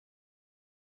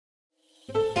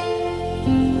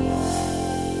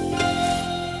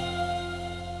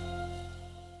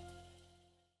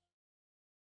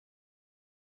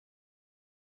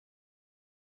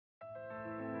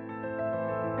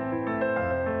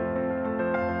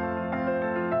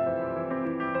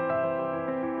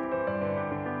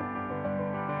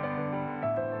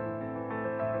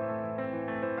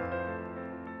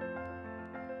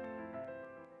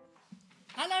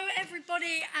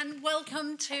everybody, and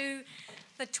welcome to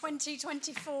the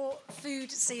 2024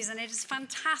 food season. It is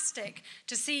fantastic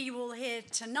to see you all here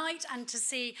tonight and to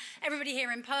see everybody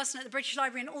here in person at the British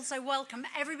Library, and also welcome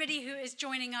everybody who is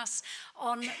joining us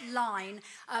online.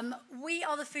 We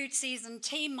are the food season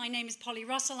team. My name is Polly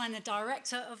Russell. I'm the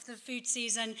director of the food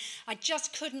season. I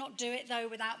just could not do it, though,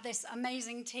 without this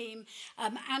amazing team.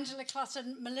 Angela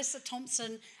Clutton, Melissa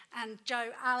Thompson, and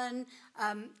Joe Allen,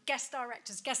 guest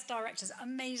directors,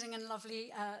 amazing and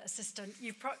lovely assistant.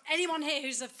 Anyone here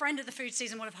who's a friend of the food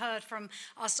season would have heard from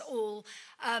us all.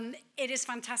 It is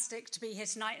fantastic to be here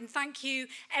tonight, and thank you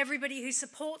everybody who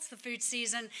supports the food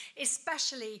season,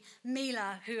 especially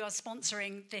Mila, who are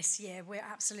sponsoring this year. We're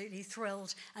absolutely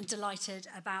thrilled and delighted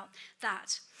about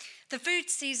that. The food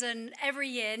season every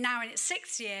year, now in its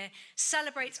 6th year,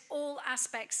 celebrates all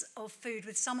aspects of food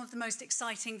with some of the most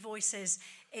exciting voices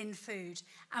in food.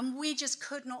 And we just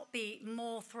could not be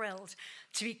more thrilled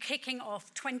to be kicking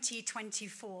off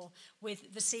 2024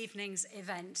 with this evening's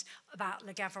event about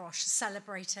Le Gavroche,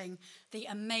 celebrating the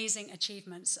amazing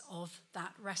achievements of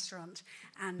that restaurant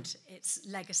and its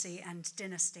legacy and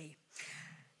dynasty.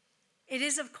 It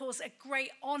is, of course, a great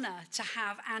honour to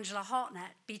have Angela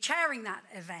Hartnett be chairing that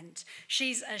event.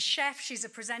 She's a chef, she's a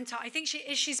presenter. I think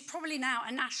she's probably now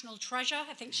a national treasure.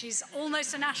 I think she's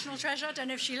almost a national treasure. I don't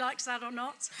know if she likes that or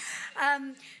not.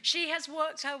 She has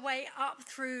worked her way up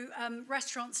through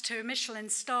restaurants to a Michelin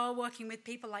star, working with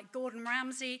people like Gordon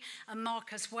Ramsay and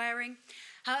Marcus Wareing.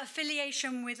 Her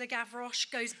affiliation with Le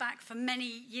Gavroche goes back for many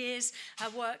years, her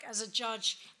work as a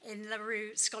judge in the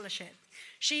Roux scholarship.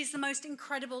 She's the most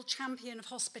incredible champion of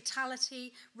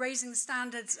hospitality, raising the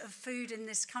standards of food in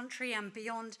this country and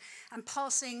beyond, and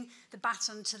passing the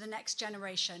baton to the next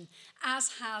generation, as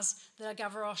has the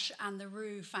Gavroche and the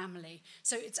Roux family.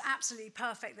 So it's absolutely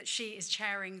perfect that she is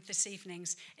chairing this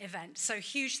evening's event. So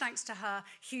huge thanks to her,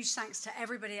 huge thanks to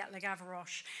everybody at Le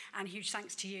Gavroche, and huge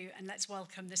thanks to you, and let's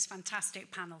welcome this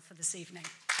fantastic panel for this evening.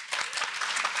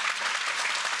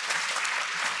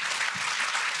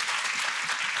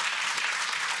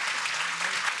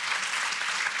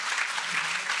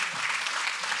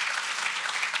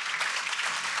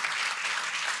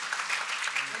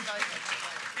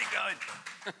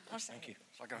 Thank you.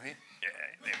 Shall I go here? Yeah,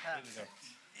 there we go.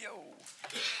 Yo.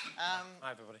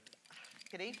 Hi, everybody.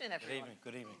 Good evening, everyone.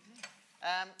 Good evening.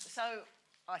 So,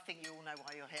 I think you all know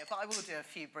why you're here, but I will do a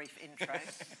few brief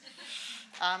intros.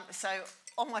 So,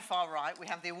 on my far right, we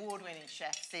have the award-winning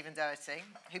chef, Stephen Doherty,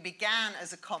 who began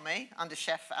as a commis under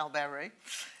Chef Albert Roux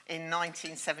in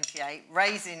 1978,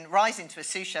 rising to a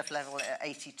sous chef level at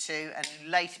 82, and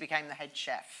later became the head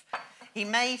chef. He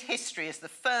made history as the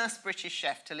first British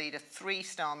chef to lead a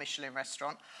 3-star Michelin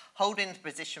restaurant, holding the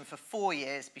position for 4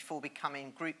 years before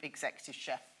becoming group executive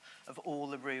chef of all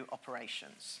the Roux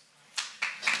operations.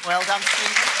 Well done,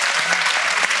 Stephen.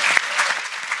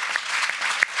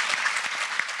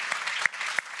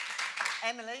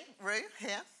 Emily Roux,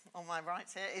 here, on my right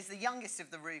here, is the youngest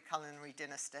of the Roux culinary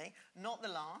dynasty, not the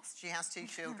last. She has 2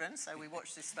 children, so we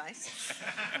watch this space.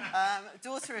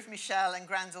 Daughter of Michel and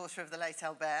granddaughter of the late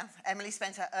Albert, Emily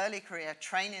spent her early career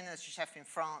training as a chef in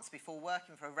France before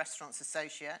working for Restaurants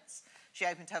Associates. She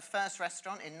opened her first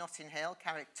restaurant in Notting Hill,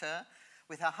 Caractère,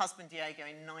 with her husband Diego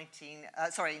in 2018.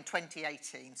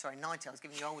 Sorry, 90, I was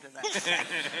giving you older then.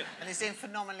 And is doing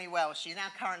phenomenally well. She's now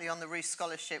currently on the Roux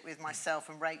Scholarship with myself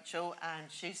and Rachel, and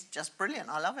she's just brilliant.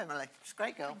 I love Emily. She's a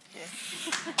great girl. Yeah.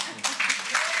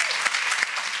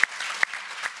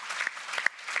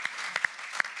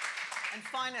 And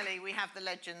finally, we have the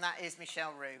legend that is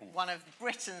Michel Roux, one of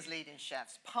Britain's leading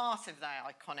chefs, part of the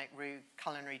iconic Roux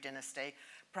culinary dynasty,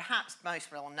 perhaps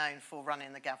most well known for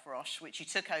running the Gavroche, which he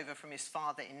took over from his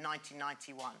father in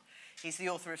 1991. He's the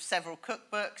author of several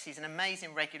cookbooks, he's an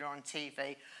amazing regular on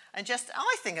TV, and just,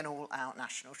 I think, an all-out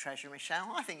national treasure, Michel.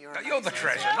 I think you're You're the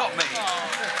treasure, not me.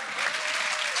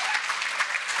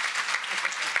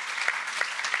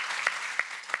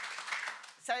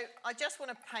 So I just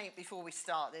want to paint, before we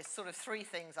start, there's sort of 3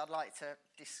 things I'd like to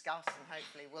discuss, and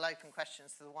hopefully we'll open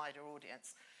questions to the wider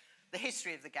audience. The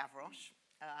history of the Gavroche,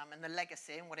 and the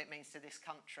legacy and what it means to this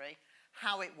country,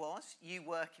 how it was, you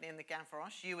working in the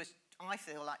Gavroche, you as, I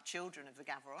feel, like children of the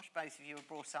Gavroche, both of you were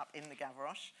brought up in the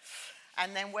Gavroche,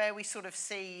 and then where we sort of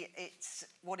see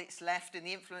what it's left and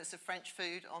the influence of French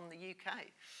food on the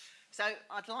UK. So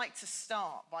I'd like to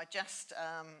start by just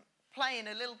playing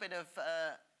a little bit of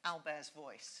Albert's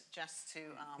voice, just to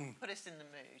put us in the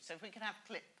mood. So if we could have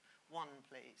clip 1,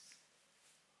 please.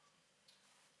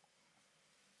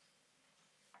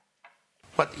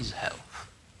 What is health?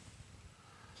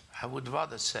 I would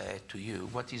rather say to you,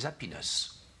 what is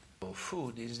happiness?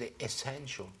 Food is the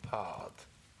essential part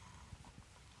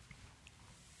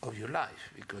of your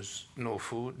life, because no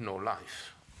food, no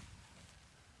life.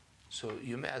 So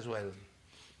you may as well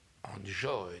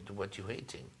enjoy what you're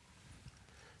eating.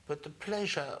 But the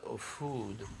pleasure of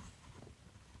food,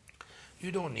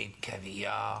 you don't need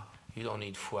caviar, you don't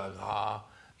need foie gras,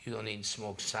 you don't need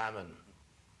smoked salmon.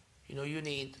 You know, you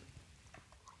need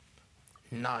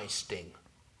nice things,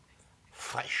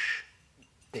 fresh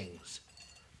things.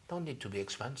 Don't need to be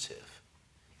expensive.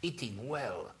 Eating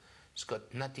well has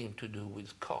got nothing to do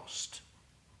with cost.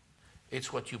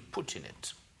 It's what you put in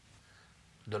it,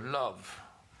 the love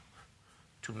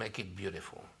to make it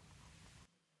beautiful.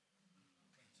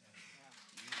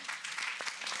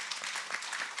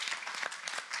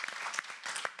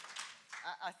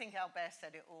 I think Albert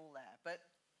said it all there, but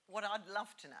what I'd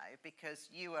love to know, because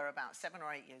you were about 7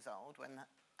 or 8 years old when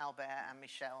Albert and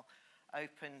Michel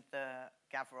opened the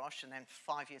Gavroche, and then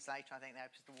 5 years later, I think they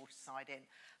opened the Waterside Inn.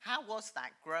 How was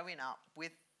that growing up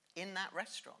in that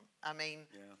restaurant? I mean,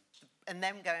 and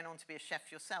then going on to be a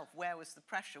chef yourself, where was the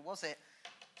pressure? Was it,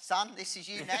 son, this is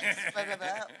you next, blah, blah,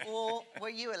 blah, or were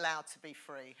you allowed to be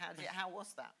free? How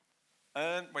was that?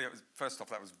 Well, it was, first off,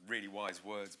 that was really wise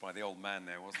words by the old man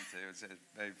there, wasn't it? It was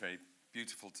very, very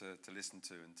beautiful to listen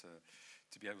to and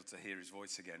to be able to hear his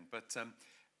voice again. But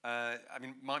I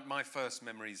mean, my first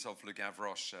memories of Le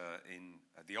Gavroche in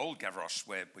the old Gavroche,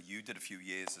 where you did a few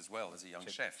years as well as a young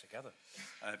chef. Together.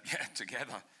 Yeah,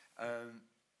 together. I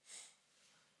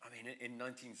mean, in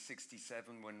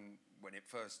 1967, when it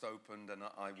first opened, and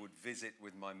I would visit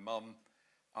with my mum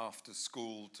after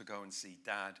school to go and see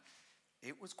Dad,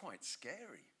 it was quite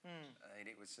scary. And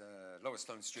it was Lower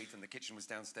Sloane Street, and the kitchen was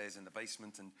downstairs in the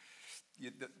basement, and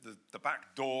the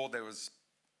back door, there was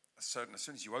a certain, as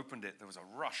soon as you opened it, there was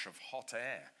a rush of hot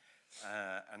air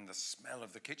and the smell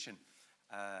of the kitchen.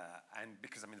 And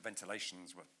because, I mean, the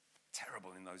ventilations were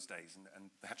terrible in those days, and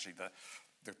actually the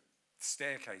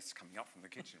staircase coming up from the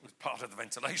kitchen was part of the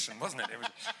ventilation, wasn't it?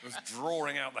 It was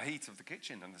drawing out the heat of the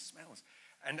kitchen and the smells.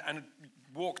 And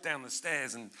walked down the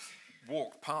stairs and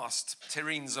walked past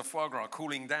terrines of foie gras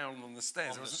cooling down on the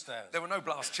stairs. There were no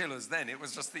blast chillers then. It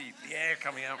was just the air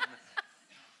coming out.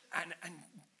 And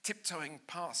tiptoeing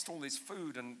past all this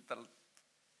food, and the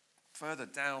further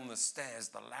down the stairs,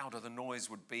 the louder the noise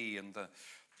would be, and the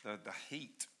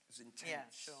heat was intense. Yeah,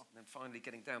 sure. And then finally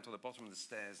getting down to the bottom of the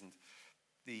stairs, and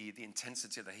the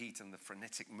intensity of the heat and the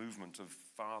frenetic movement of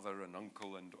father and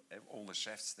uncle and all the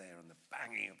chefs there, and the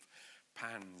banging of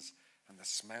pans and the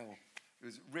smell. It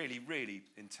was really, really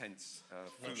intense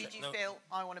food. Did you feel,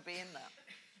 I want to be in that?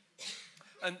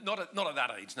 And not at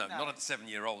that age, no. Not at the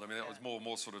 7-year-old. I mean, I was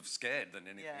more sort of scared than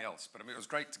anything else. But I mean, it was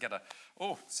great to get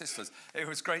it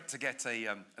was great to get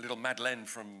a little madeleine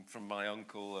from my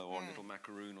uncle, or a little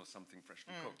macaroon or something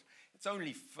freshly cooked. It's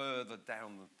only further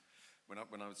down when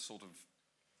I was sort of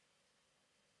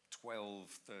 12,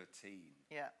 13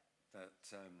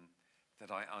 that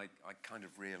I kind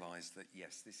of realised that,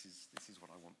 yes, this is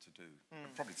what I want to do.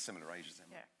 Probably similar age as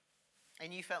Emily. Yeah.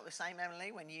 And you felt the same,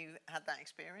 Emily, when you had that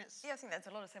experience? Yeah, I think there's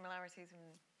a lot of similarities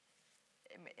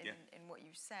in what you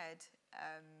said.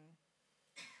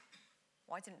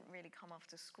 Well, I didn't really come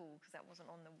after school because that wasn't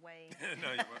on the way.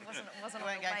 No, you weren't. wasn't you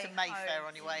weren't going to Mayfair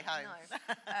on your way home.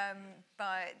 No.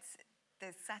 But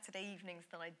the Saturday evenings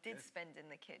that I did spend in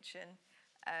the kitchen,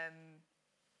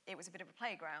 it was a bit of a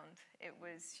playground. It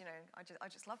was, you know, I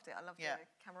just loved it. I loved the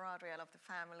camaraderie. I loved the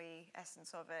family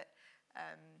essence of it.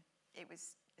 It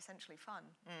was essentially fun.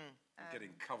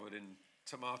 Getting covered in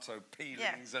tomato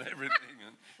peelings and everything.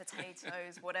 And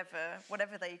potatoes,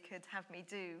 whatever they could have me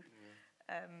do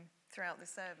throughout the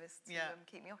service to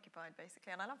keep me occupied,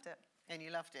 basically. And I loved it. And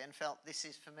you loved it and felt, this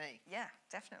is for me. Yeah,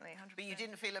 definitely, 100%. But you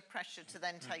didn't feel a pressure to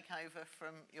then take over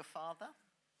from your father?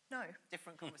 No.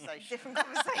 Different conversation. Different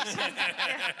conversation.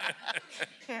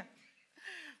 Yeah.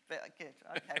 But good.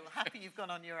 Okay, well, happy you've gone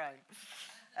on your own.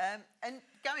 And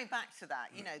going back to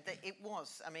that, you know, that it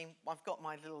was, I mean, I've got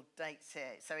my little dates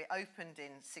here. So it opened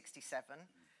in 67.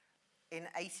 In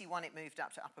 81, it moved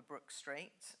up to Upper Brook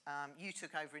Street. You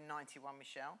took over in 91,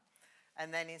 Michel.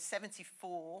 And then in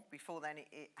 74, before then,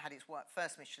 it had its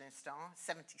first Michelin star.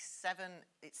 77,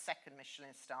 its second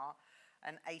Michelin star.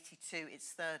 And 82,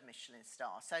 its third Michelin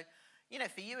star. So, you know,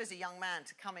 for you as a young man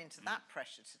to come into that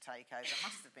pressure to take over, it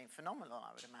must have been phenomenal,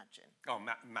 I would imagine. Oh,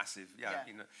 massive, yeah.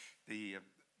 You know,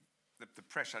 the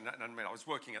pressure, and I mean, I was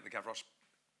working at the Gavroche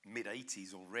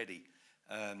mid-80s already.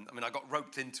 I mean, I got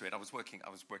roped into it. I was working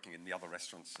in the other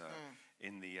restaurants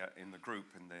in the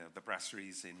group, in the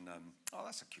brasseries in. Oh,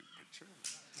 that's a cute picture.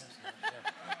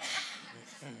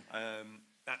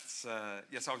 That's,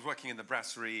 yes, I was working in the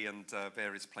brasserie and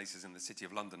various places in the City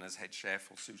of London as head chef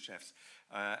or sous chefs.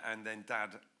 And then Dad,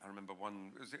 I remember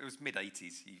it was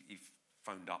mid-80s, he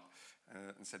phoned up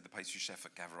and said, the pastry chef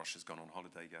at Gavroche has gone on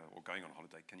holiday, or going on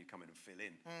holiday, can you come in and fill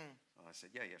in? I said,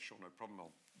 yeah, sure, no problem.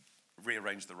 I'll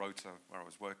rearrange the rota where I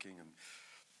was working and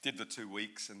did the 2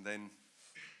 weeks, and then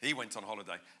he went on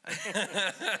holiday.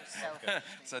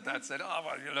 So Dad said, oh,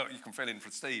 well, look, you can fill in for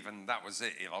Steve, and that was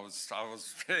it.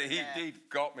 He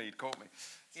got me, he'd caught me.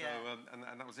 So, and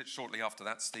that was it. Shortly after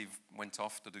that, Steve went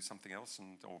off to do something else,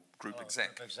 or group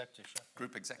exec. Executive chef.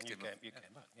 Group executive. And you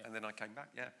came back, yeah. And then I came back,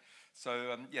 yeah.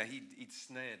 So, he'd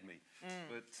snared me.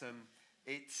 But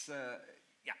it's,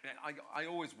 I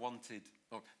always wanted,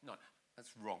 oh, no,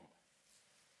 that's wrong.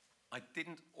 I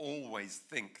didn't always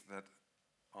think that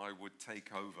I would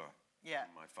take over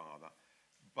from my father,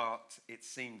 but it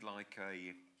seemed like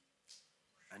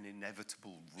an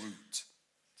inevitable route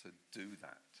to do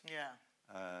that. Yeah.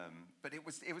 But it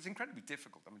was incredibly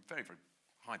difficult. I mean, very, very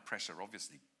high pressure,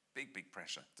 obviously, big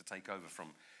pressure to take over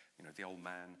from, the old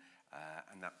man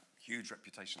and that huge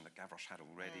reputation that Gavroche had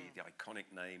already, the iconic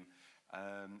name,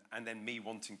 and then me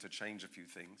wanting to change a few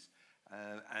things,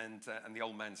 and the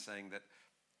old man saying that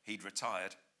he'd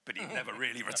retired, but he'd never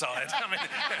really retired. I mean,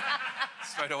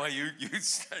 straight away,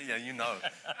 you know.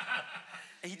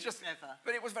 He just never.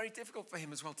 But it was very difficult for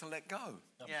him as well to let go.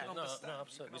 Yeah. No,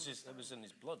 absolutely. It was in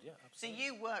his blood, yeah. Absolutely. So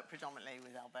you worked predominantly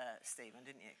with Albert, Stephen,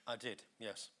 didn't you? I did,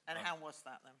 yes. And how was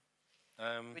that then?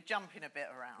 We're jumping a bit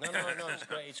around. No, it's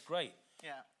great. It's great.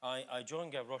 Yeah. I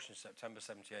joined Gavroche in September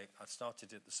 78. I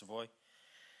started at the Savoy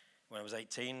when I was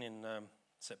 18 in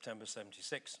September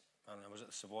 76, and I was at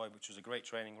the Savoy, which was a great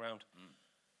training ground.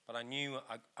 But I knew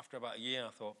after about a year,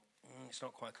 I thought, it's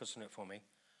not quite cutting it for me.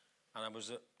 And I was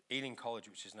at Ealing College,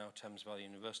 which is now Thames Valley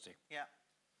University. Yeah.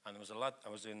 And there was a lad, I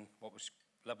was in what was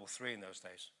level 3 in those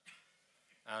days,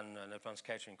 and an advanced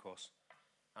catering course.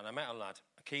 And I met a lad,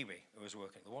 a Kiwi, who was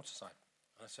working at the waterside.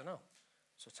 And I said, oh,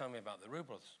 so tell me about the Roux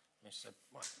brothers. And he said,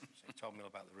 what? So he told me all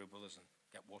about the Roux brothers and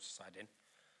get waterside in.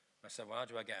 And I said, well, how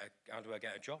do I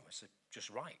get a job? I said, just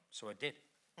write. So I did.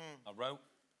 I wrote,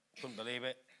 couldn't believe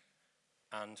it.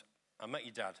 And I met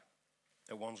your dad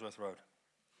at Wandsworth Road.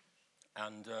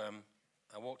 And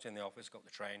I walked in the office, got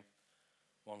the train,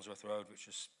 Wandsworth Road, which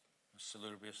was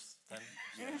salubrious then.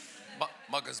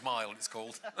 Mugger's Mile, it's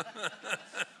called.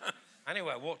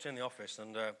 Anyway, I walked in the office,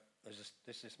 and there's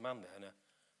this man there in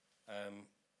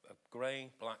a grey,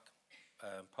 black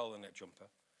polo neck jumper,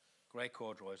 grey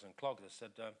corduroys and clogs. I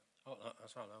said, oh,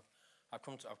 that's all right.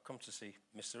 I've come to see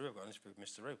Mr. Roux. I've got an interview with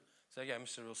Mr. Roux. So yeah,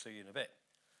 Mr. Roux will see you in a bit.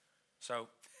 So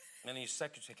then his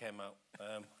secretary came out.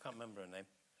 I can't remember her name.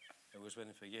 It was with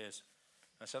him for years.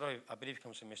 I said, oh, I believe you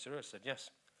come to see Mr. Roux. I said, yes.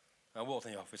 I walked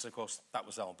in the office. Of course, that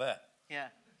was Albert. Yeah.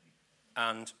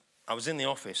 And I was in the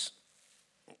office.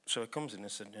 So he comes in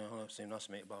and said, hello, Steve, nice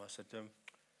to meet you, Bob. I said,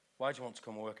 why do you want to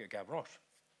come and work at Gavroche?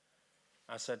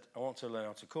 I said, I want to learn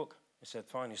how to cook. He said,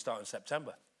 fine, you start in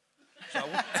September. So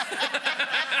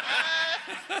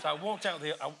I walked out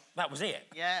there. That was it.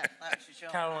 Yeah, that's your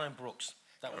job. Caroline Brooks.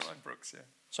 Caroline Brooks, yeah.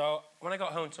 So when I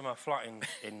got home to my flat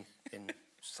in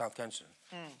South Kensington,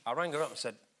 I rang her up and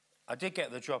said, I did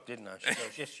get the job, didn't I? She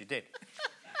goes, yes, you did.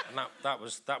 And that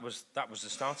was the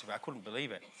start of it. I couldn't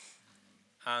believe it.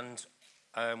 And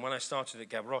when I started at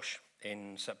Gavroche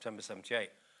in September 78,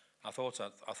 I thought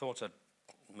I'd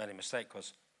made a mistake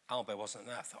because Albert wasn't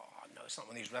there. I thought, oh no, it's not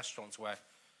one of these restaurants where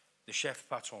the chef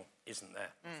patron isn't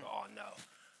there. I thought, oh no.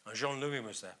 And Jean-Louis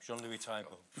was there, Jean-Louis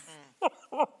Taibo.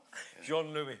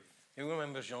 Jean-Louis. Who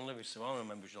remembers Jean-Louis? So I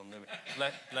remember Jean-Louis.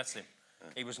 Bless him.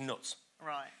 He was nuts.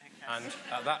 Right, okay. And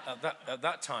at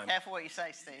that time... Careful what you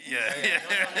say, Steve. Yeah.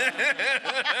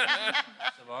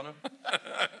 Savannah.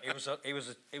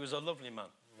 He was a lovely man.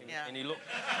 And he looked...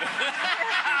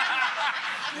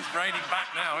 He's raining back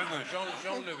now, isn't it?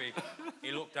 Jean-Louis,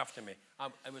 he looked after me.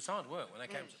 It was hard work when I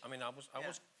came to... I mean, I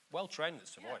was well trained at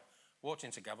Savoy. Walked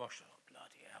into Gavroche, oh,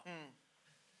 bloody hell.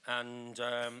 And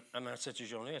I said to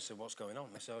Jean-Louis, I said, what's going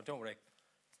on? They said, oh, don't worry.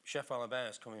 Chef Albert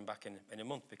is coming back in a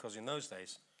month, because in those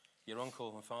days, your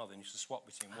uncle and father used to swap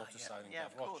between Waterside and Gavroche. Yeah,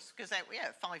 of course, because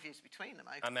 5 years between them.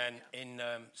 And then in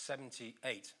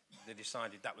 78, they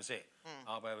decided that was it.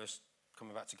 Albert was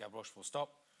coming back to Gavroche full stop.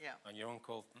 Yeah. And your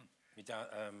uncle, my dad,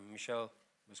 Michel,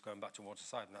 was going back to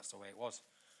Waterside, and that's the way it was.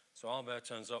 So Albert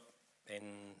turns up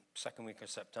in second week of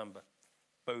September.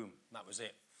 Boom, that was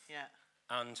it. Yeah.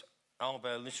 And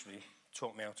Albert literally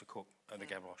taught me how to cook at the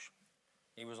Gavroche.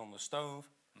 He was on the stove.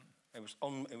 It was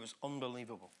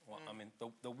unbelievable. I mean,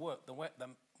 the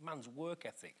man's work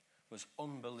ethic was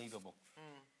unbelievable.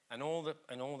 And all that,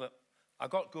 I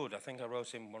got good. I think I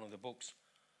wrote in one of the books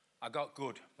I got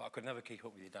good, but I could never keep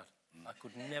up with your dad. I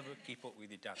could never keep up with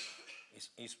your dad.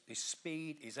 His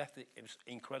speed, his ethic, it was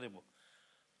incredible.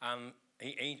 And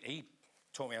he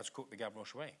taught me how to cook the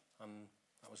Gavroche way, and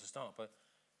that was the start. But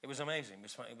it was amazing.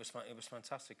 It was a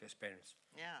fantastic experience.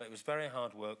 Yeah. But it was very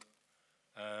hard work.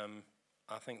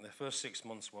 I think the first 6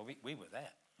 months, well, we were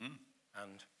there.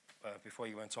 And before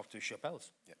you went off to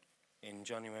Chapelles in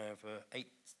January of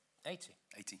 80.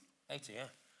 80, yeah.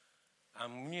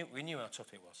 And we knew how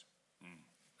tough it was.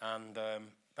 And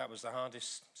that was the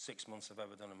hardest 6 months I've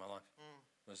ever done in my life.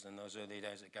 Was in those early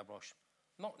days at Gavroche.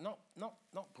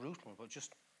 Not brutal, but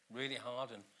just really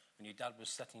hard. And your dad was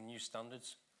setting new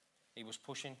standards. He was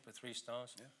pushing for 3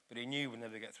 stars, but he knew we'd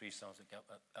never get 3 stars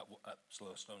at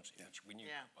Slow Stones, which we knew.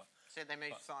 Yeah. But, So they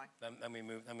moved aside. Then we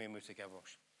moved to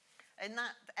Gavroche. And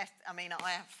that, I mean, I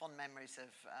have fond memories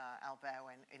of Albert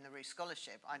when in the Roux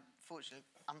Scholarship. I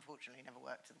unfortunately never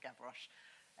worked at the Gavroche.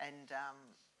 And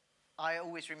I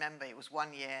always remember it was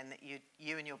one year and that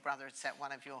you and your brother had set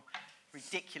one of your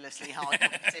ridiculously hard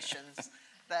competitions.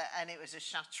 And it was a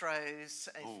Chartreuse,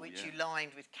 which you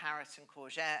lined with carrot and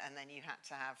courgette, and then you had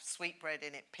to have sweetbread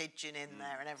in it, pigeon in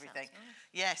there, and everything.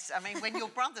 Yes, I mean, when your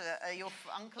brother, your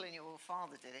uncle and your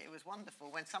father did it, it was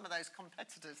wonderful. When some of those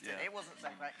competitors did it, it wasn't so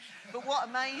great. But what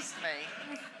amazed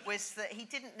me was that he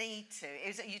didn't need to.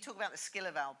 You talk about the skill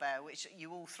of Albert, which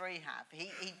you all 3 have.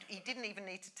 He didn't even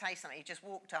need to taste something. He just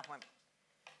walked up and went,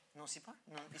 "Non, c'est pas.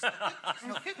 No, it's not good. It's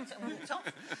not good." And walked off.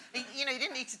 He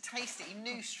didn't need to taste it. He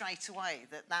knew straight away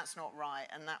that that's not right,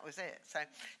 and that was it. So,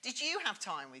 did you have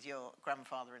time with your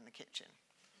grandfather in the kitchen?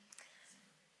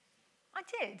 I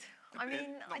did. I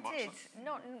mean, not I much, did. though.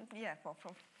 Not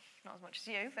not as much as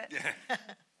you, but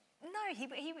no. He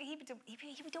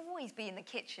would always be in the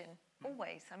kitchen.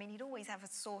 Always. I mean, he'd always have a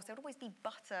sauce. There'd always be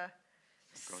butter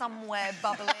somewhere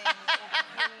bubbling.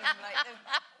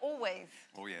 Always.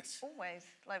 Oh, yes. Always.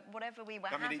 Like, whatever we were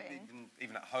having.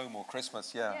 Even at home or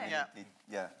Christmas, Yeah.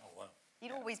 Oh, wow.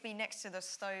 You'd always be next to the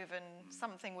stove and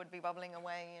something would be bubbling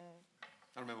away. And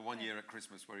I remember one year at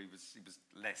Christmas where he was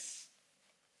less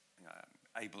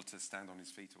able to stand on his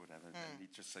feet or whatever, and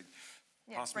he'd just say,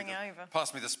 bring it over.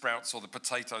 Pass me the sprouts or the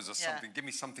potatoes or something. Give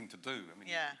me something to do. I mean,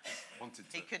 he wanted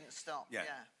to. He couldn't stop.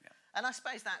 Yeah. And I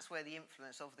suppose that's where the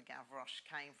influence of the Gavroche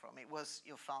came from. It was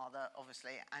your father,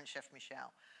 obviously, and Chef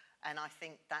Michel. And I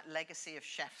think that legacy of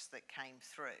chefs that came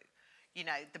through. You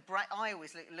know, I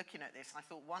always, looking at this, I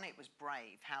thought, one, it was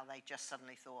brave, how they just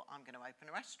suddenly thought, I'm going to open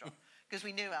a restaurant. Because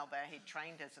we knew Albert, he'd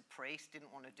trained as a priest,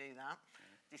 didn't want to do that.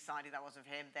 Decided that wasn't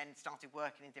for him, then started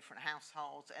working in different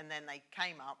households. And then they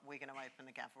came up, we're going to open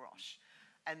the Gavroche.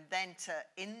 And then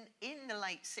in the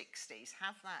late 60s,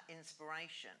 have that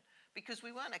inspiration. Because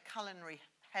we weren't a culinary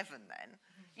heaven then.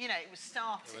 You know, it was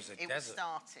starting. It was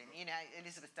starting. You know,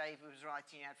 Elizabeth David was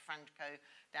writing, you had Franco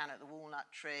down at the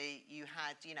Walnut Tree, you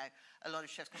had, you know, a lot of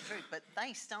chefs come through, but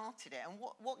they started it. And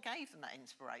what gave them that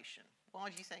inspiration? Why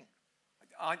do you think?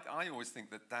 I always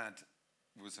think that Dad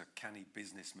was a canny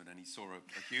businessman and he saw a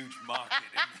huge market,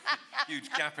 huge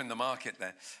gap in the market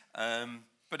there.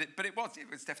 But it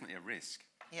was definitely a risk.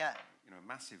 Yeah. You know, a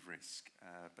massive risk.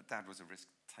 But Dad was a risk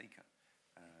taker.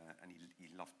 And he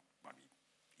loved, well,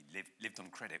 he lived on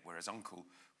credit, whereas Uncle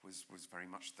was very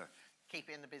much the... Keep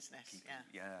it in the business,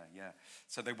 Yeah.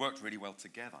 So they worked really well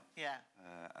together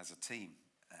as a team,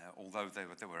 although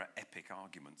there were epic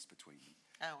arguments between them.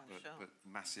 Oh, I'm sure. But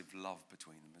massive love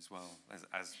between them as well,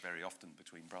 as very often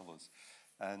between brothers.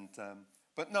 And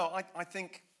but no, I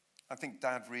think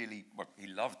Dad really, well, he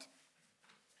loved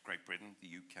Great Britain, the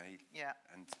UK,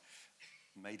 and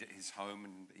made it his home,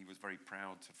 and he was very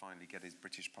proud to finally get his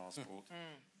British passport.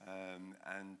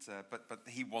 But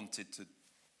he wanted to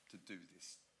do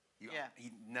this.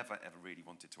 He never ever really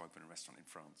wanted to open a restaurant in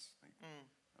France.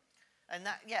 And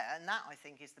that I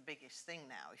think is the biggest thing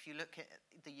now. If you look at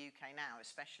the UK now,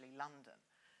 especially London,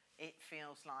 it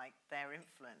feels like their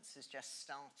influence has just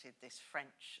started this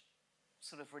French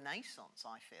sort of renaissance,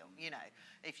 I feel. You know,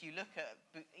 if you look at,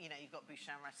 you know, you've got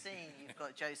Bouchon Racine, you've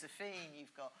got Josephine,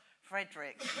 you've got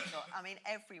Frederick, I mean,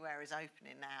 everywhere is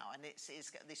opening now, and it's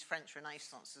this French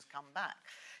Renaissance has come back.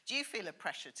 Do you feel a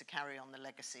pressure to carry on the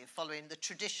legacy of following the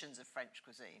traditions of French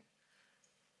cuisine?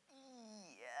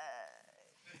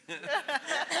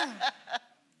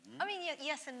 I mean,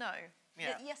 yes and no.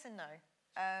 Yeah. Yes and no.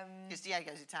 Because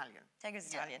Diego's Italian. Diego's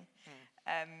Italian.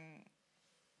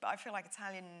 But I feel like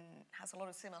Italian has a lot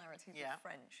of similarities with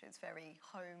French. It's very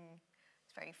home,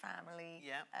 it's very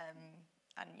family.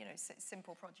 And, you know,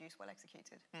 simple produce, well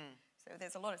executed. So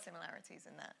there's a lot of similarities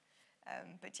in that.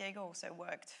 But Diego also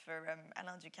worked for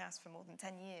Alain Ducasse for more than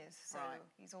 10 years. So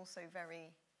he's also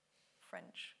very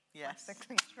French Yes.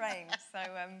 classically trained. So,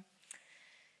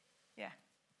 yeah.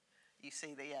 You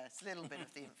see it's a little bit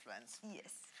of the influence.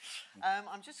 Yes.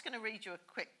 I'm just going to read you a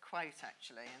quick quote,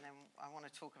 actually, and then I want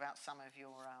to talk about some of your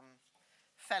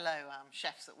fellow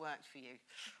chefs that worked for you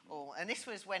all. And this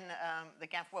was when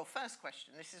first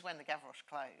question, this is when the Gavroche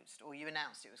closed, or you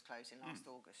announced it was closing last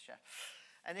August, Chef.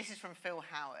 And this is from Phil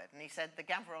Howard, and he said, the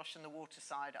Gavroche and the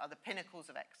Waterside are the pinnacles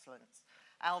of excellence.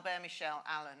 Albert, Michel,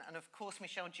 Alan, and of course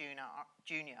Michel Jr.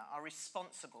 are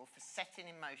responsible for setting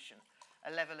in motion a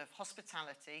level of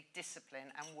hospitality, discipline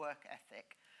and work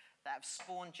ethic that have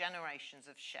spawned generations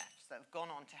of chefs that have gone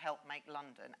on to help make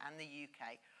London and the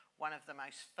UK one of the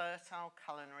most fertile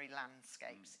culinary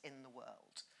landscapes in the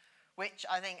world. Which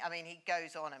I mean, he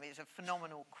goes on, it's a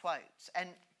phenomenal quote. And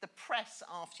the press,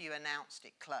 after you announced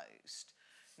it closed,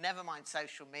 never mind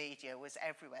social media, was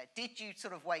everywhere. Did you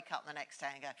sort of wake up the next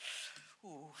day and go,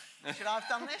 ooh, should I have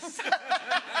done this?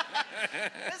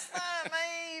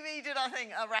 Maybe did I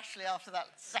think rashly after that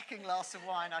second glass of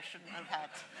wine I shouldn't have had?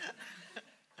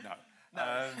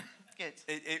 No. Good.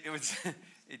 It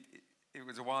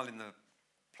was a while in the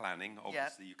planning.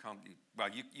 Obviously, you can't.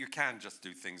 You can just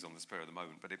do things on the spur of the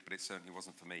moment, but it certainly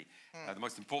wasn't for me. The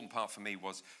most important part for me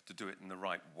was to do it in the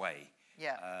right way.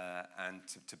 And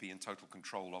to be in total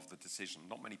control of the decision.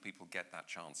 Not many people get that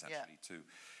chance actually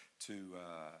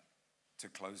to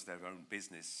close their own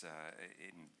business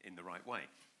in the right way.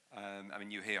 I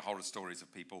mean, you hear horror stories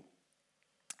of people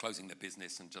closing their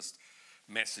business and just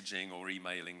messaging or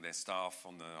emailing their staff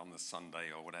on the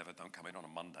Sunday or whatever, don't come in on a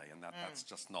Monday, and that's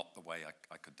just not the way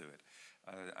I could do it.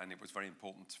 And it was very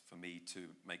important for me to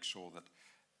make sure that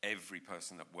every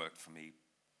person that worked for me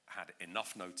had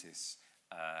enough notice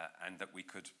and that we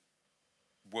could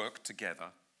work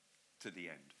together to the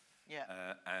end.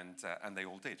 And they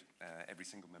all did. Every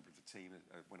single member of the team,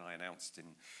 when I announced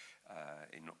in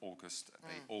August,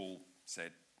 they all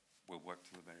said, we'll work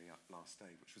to the very last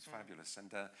day, which was fabulous.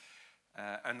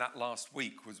 And that last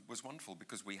week was wonderful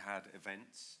because we had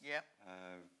events,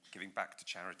 giving back to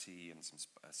charity and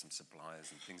some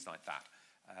suppliers and things like that.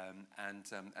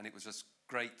 And it was just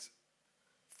great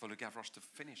for Le Gavroche to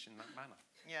finish in that manner.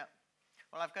 Yeah.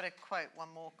 Well, I've got a quote, one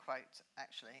more quote,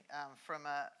 actually, from,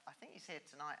 I think he's here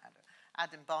tonight,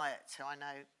 Adam Byatt, who I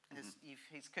know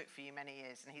he's cooked for you many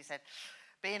years, and he said,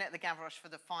 being at the Gavroche for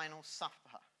the final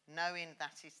supper, knowing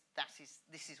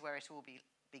this is where it all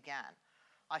began,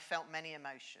 I felt many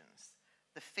emotions.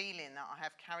 The feeling that I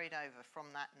have carried over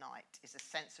from that night is a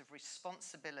sense of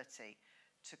responsibility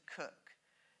to cook,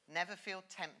 never feel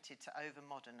tempted to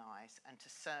over-modernise, and to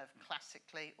serve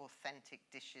classically authentic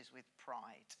dishes with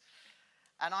pride.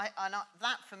 And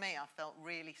that, for me, I felt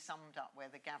really summed up where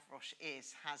the Gavroche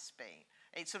has been.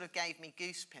 It sort of gave me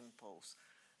goose pimples.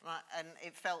 Right? And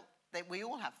it felt that we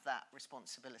all have that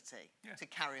responsibility to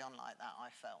carry on like that, I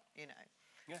felt, you know.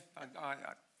 Yeah, I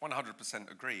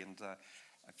 100% agree. And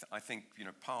I think,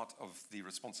 part of the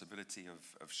responsibility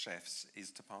of chefs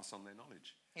is to pass on their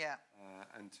knowledge.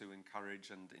 And to encourage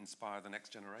and inspire the next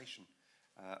generation.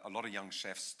 A lot of young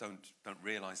chefs don't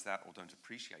realise that or don't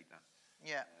appreciate that.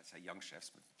 Say young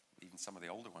chefs, but even some of the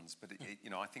older ones. But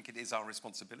I think it is our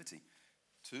responsibility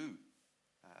to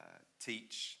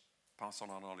teach, pass on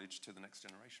our knowledge to the next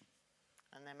generation.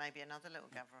 And there may be another little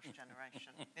Gavroche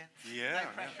generation. No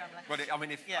pressure, but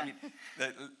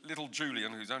the little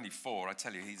Julian, who's only 4, I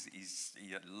tell you, he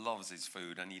loves his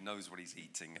food and he knows what he's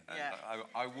eating. And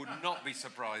I would not be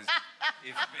surprised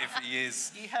if he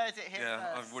is. You heard it here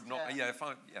first. I would not. If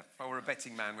I were a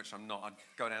betting man, which I'm not, I'd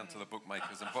go down to the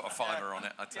bookmakers and put a $5 on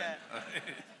it. I tell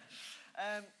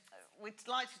you. We'd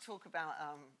like to talk about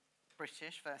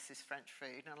British versus French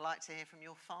food, and I'd like to hear from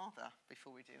your father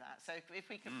before we do that. So if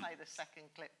we could play the second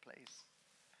clip, please.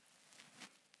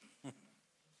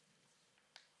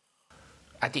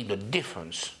 I think the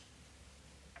difference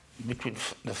between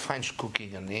the French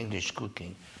cooking and the English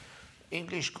cooking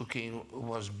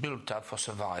was built up for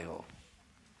survival.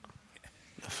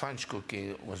 The French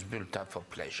cooking was built up for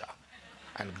pleasure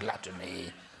and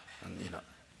gluttony,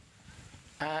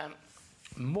 and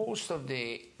most of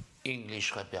the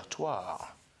English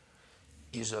repertoire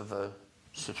is of a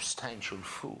substantial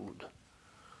food,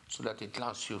 so that it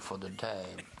lasts you for the day,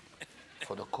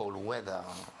 for the cold weather,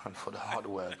 and for the hard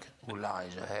work who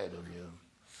lies ahead of you.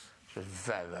 It's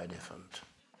very, very different.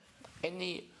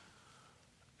 Any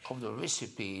of the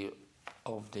recipe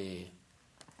of the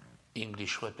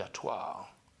English repertoire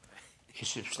is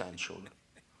substantial,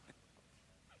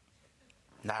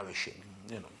 nourishing,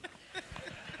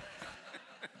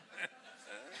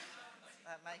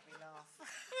 That made me laugh.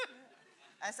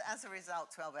 As a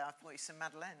result, 12 hours, I bought you some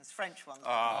madeleines, French ones.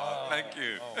 Oh, thank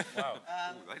you. Oh, wow.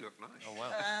 Ooh, they look nice. Oh,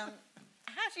 wow.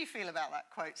 How do you feel about that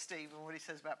quote, Steve, and what he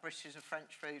says about British and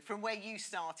French food, from where you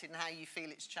started and how you feel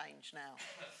it's changed now?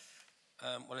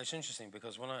 Well, it's interesting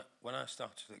because when I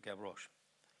started at Gavroche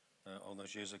all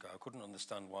those years ago, I couldn't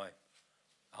understand why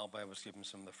Albert was giving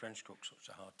some of the French cooks such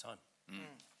a hard time.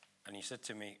 And he said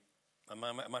to me, and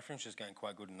my French was getting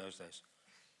quite good in those days,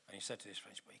 and he said to this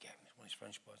French boy, he gave one of his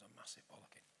French boys a massive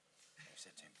bollocking. And he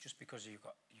said to him, just because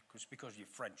you're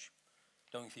French,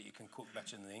 don't you think you can cook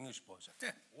better than the English boys? I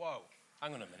said, whoa,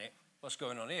 hang on a minute, what's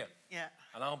going on here? Yeah.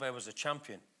 And Albert was a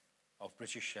champion of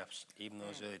British chefs, even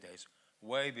those early days,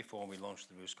 way before we launched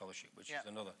the Roux Scholarship, which is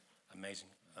another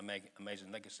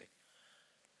amazing legacy.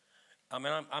 I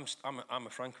mean, I'm a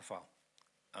Francophile,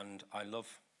 and I love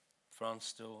France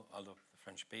still. I love the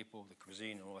French people, the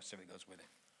cuisine, and all that stuff that goes with it.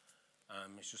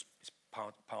 It's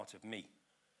part of me.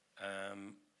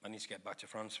 I need to get back to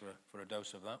France for a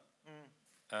dose of that.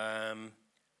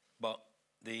 But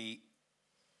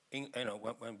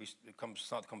when we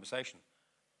start the conversation,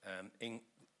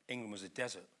 England was a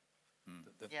desert.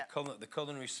 The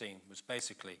culinary scene was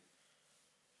basically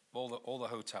all the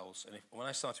hotels. And when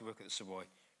I started work at the Savoy,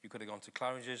 you could have gone to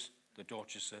Claridge's, the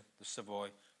Dorchester, the Savoy,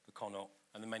 the Connaught,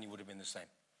 and the menu would have been the same.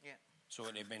 Yeah. So it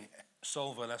would have been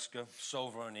Sol Valesca,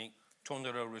 Sol Veronique,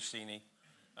 Tondero Rossini,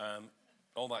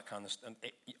 all that kind of stuff.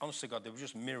 And honest to God, they were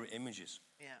just mirror images.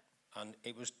 Yeah. And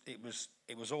it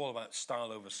was all about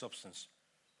style over substance.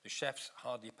 The chefs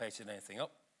hardly painted anything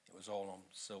up. It was all on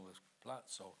silver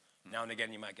plates. So now and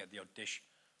again you might get the odd dish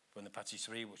from the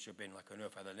patisserie, which would have been like an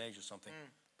œuf à la neige or something.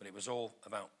 But it was all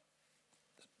about,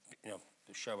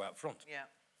 the show out front.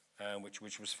 Yeah. Which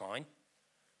was fine.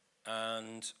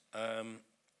 And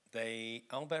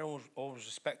Albert always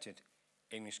respected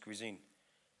English cuisine.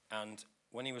 And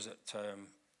when he was at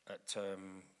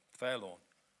Fairlawn,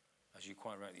 as you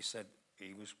quite rightly said,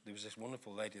 there was this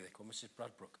wonderful lady they called Mrs.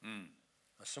 Bradbrook. And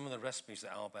some of the recipes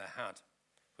that Albert had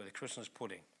for the Christmas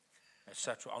pudding,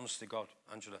 etc., honest to God,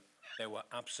 Angela, they were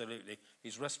absolutely...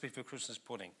 His recipe for Christmas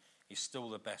pudding is still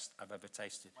the best I've ever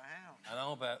tasted. Wow. And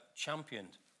Albert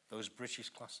championed those British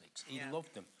classics. He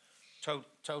loved them.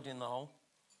 Toad in the hole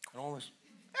and all this...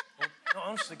 No,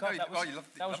 honestly, God,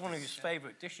 that was one of his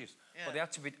favourite dishes. Yeah. But they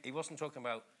had to be... He wasn't talking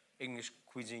about English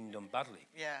cuisine done badly.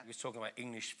 Yeah. He was talking about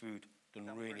English food done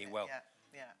really well. Yeah.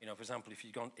 Yeah. For example,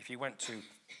 if you went to,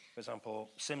 for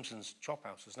example, Simpson's Chop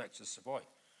House was next to Savoy.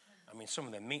 I mean, some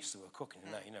of the meats they were cooking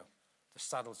in there, the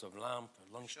saddles of lamb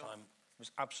at lunchtime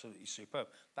was absolutely superb.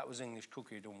 That was English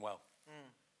cookery done well.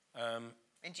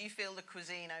 And do you feel the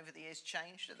cuisine over the years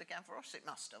changed at the Gavroche? It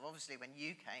must have, obviously, when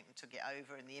you came and took it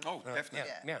over in the... Oh,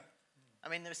 definitely. Yeah. I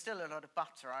mean, there was still a lot of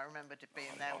butter. I remember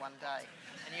being there one day.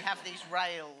 And you have these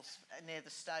rails near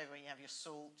the stove where you have your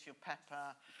salt, your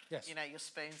pepper, your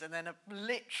spoons, and then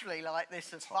literally like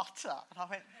this of butter. And I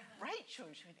went, Rachel?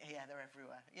 She went, yeah, they're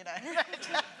everywhere,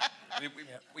 I mean,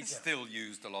 we still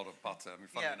used a lot of butter. I mean,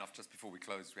 funny enough, just before we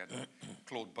closed, we had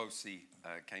Claude Bossy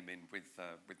came in with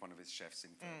one of his chefs in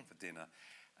for dinner.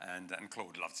 And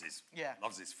Claude loves his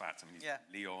fat. I mean, he's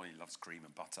Lyon, he loves cream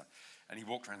and butter. And he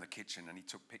walked around the kitchen and he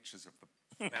took pictures of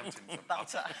the mountains of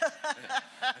butter.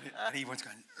 and he was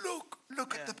going,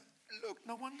 look at look,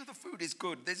 no wonder the food is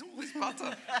good. There's all this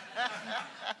butter.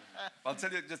 I'll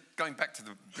tell you, just going back to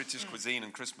the British cuisine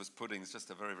and Christmas puddings,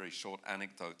 just a very, very short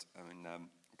anecdote. I mean,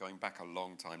 going back a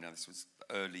long time now, this was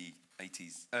early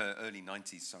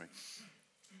 90s, sorry.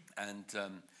 And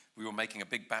we were making a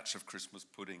big batch of Christmas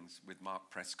puddings with Mark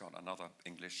Prescott, another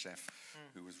English chef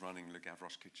who was running Le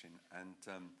Gavroche kitchen. And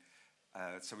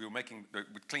so we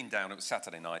cleaned down, it was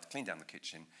Saturday night, cleaned down the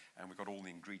kitchen, and we got all the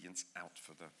ingredients out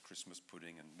for the Christmas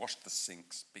pudding and washed the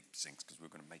sinks, big sinks, because we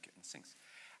were going to make it in sinks.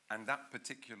 And that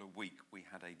particular week, we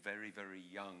had a very, very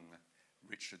young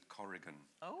Richard Corrigan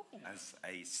as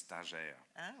a stagiaire.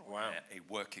 Oh, wow. A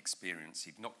work experience.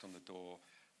 He'd knocked on the door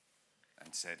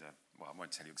and said, well, I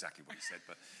won't tell you exactly what he said,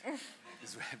 but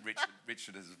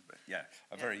Richard is,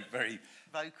 a very, very...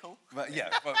 Vocal.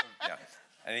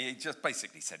 And he just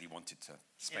basically said he wanted to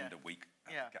spend a week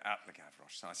at Le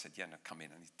Gavroche. So I said, no, come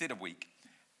in. And he did a week.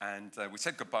 And we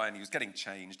said goodbye, and he was getting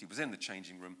changed. He was in the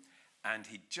changing room. And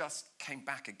he just came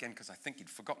back again, because I think he'd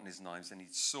forgotten his knives, and he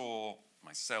saw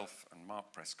myself and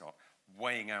Mark Prescott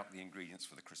weighing out the ingredients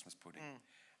for the Christmas pudding.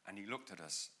 And he looked at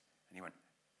us, and he went,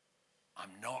 I'm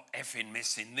not effing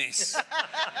missing this.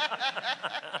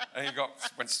 And he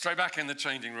went straight back in the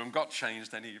changing room, got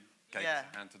changed, and he gave us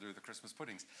a hand to do the Christmas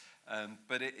puddings.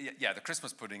 But the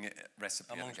Christmas pudding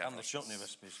recipe. And the chutney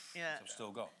recipes I've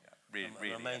still got.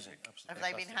 Really amazing. Have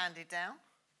they been handed down?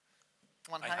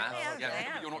 one I home? have. Yeah, Yeah,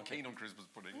 yeah. but you're not keen on Christmas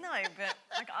pudding. No, but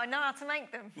I know how to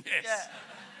make them. Yes. Yeah.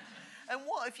 And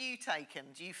what have you taken,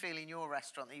 do you feel, in your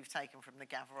restaurant that you've taken from the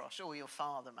Gavroche, or your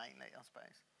father mainly, I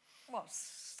suppose? Well,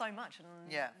 so much,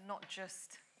 and Yeah. not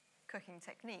just cooking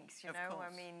techniques, you Of know. course.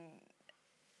 I mean,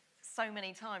 so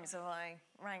many times have I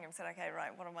rang him and said, okay,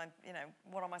 right, what am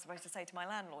I supposed to say to my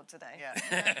landlord today?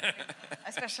 Yeah.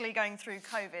 Especially going through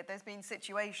COVID, there's been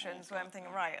situations where I'm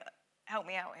thinking, right, help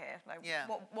me out here. Like, Yeah.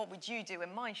 what would you do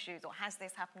in my shoes, or has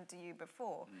this happened to you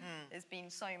before? There's been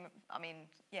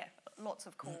lots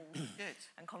of calls Good.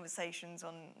 and conversations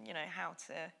on, you know, how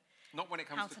to. Not when it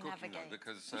How comes to to cooking, though, navigate.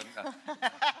 because...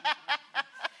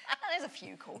 There's a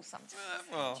few calls sometimes.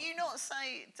 well, Do you not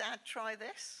say, Dad, try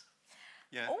this?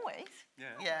 yeah. Always.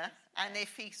 Yeah. Yeah. And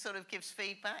if he sort of gives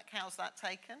feedback, how's that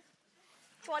taken?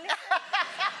 Do I listen?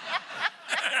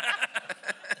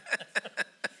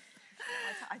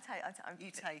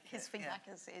 You take his it, feedback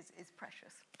is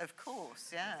precious. Of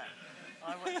course, yeah.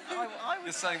 I You're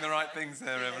would saying the right things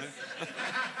there, Emily.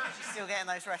 still getting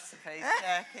those recipes.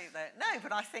 Yeah, keep that. No,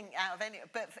 but I think out of any...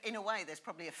 But in a way, there's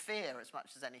probably a fear as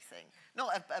much as anything.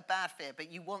 Not a bad fear,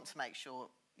 but you want to make sure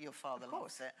your father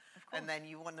loves it. Of course. And then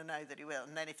you want to know that he will.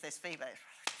 And then if there's feedback,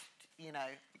 you know...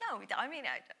 No, I mean,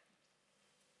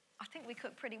 I think we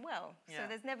cook pretty well. Yeah. So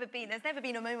there's never been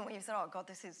a moment where you've said, oh, God,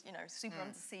 this is, you know, super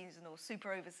under-seasoned or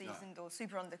super over-seasoned or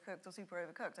super undercooked or super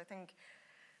overcooked. I think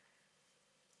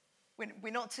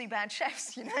we're not too bad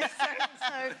chefs, you know.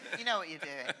 So You know what you're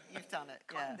doing. You've done it.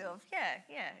 kind of, yeah.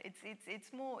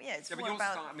 It's more, it's Yeah, but more your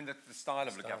about... style, I mean, the style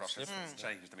of Le Style's Gavroche has different.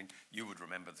 changed. I mean, you would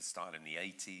remember the style in the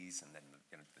 80s and then the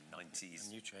 90s.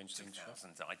 And you changed things, yeah.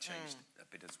 2000s. I changed a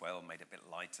bit as well, made it a bit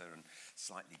lighter and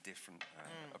slightly different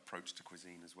approach to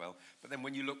cuisine as well. But then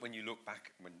when you look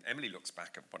back, when Emily looks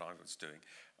back at what I was doing,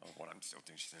 or what I'm still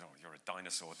doing, she says, oh, you're a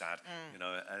dinosaur, Dad. You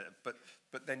know,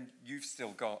 but then you've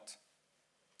still got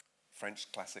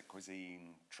French classic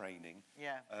cuisine training.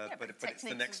 Yeah. But it's the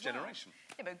techniques next as well. generation.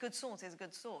 Yeah, but good sauce is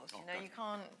good sauce. Oh, You know, God. you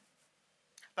can't...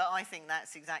 But I think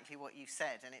that's exactly what you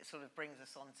said, and it sort of brings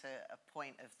us on to a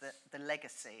point of the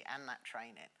legacy and that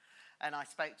training. And I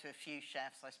spoke to a few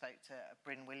chefs. I spoke to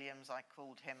Bryn Williams. I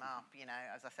called him up. You know,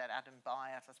 as I said, Adam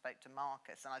Byas. I spoke to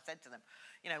Marcus, and I said to them,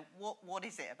 you know, what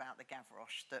is it about the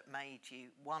Gavroche that made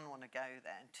you, one, want to go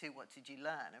there, and two, what did you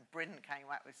learn? And Bryn came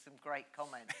out with some great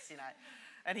comments, you know.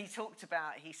 And he talked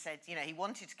about, he said, you know, he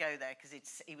wanted to go there because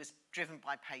he was driven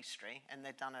by pastry, and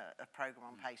they'd done a programme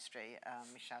on pastry,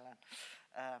 Michelin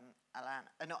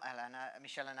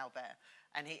Albert,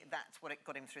 and that's what it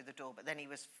got him through the door. But then he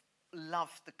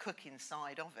loved the cooking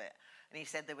side of it, and he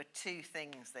said there were two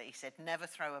things that he said: never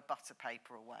throw a butter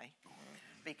paper away,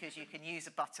 because you can use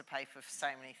a butter paper for so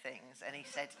many things, and he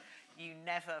said you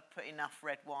never put enough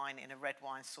red wine in a red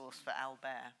wine sauce for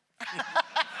Albert.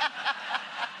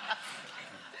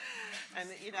 And,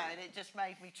 you know, and it just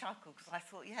made me chuckle, because I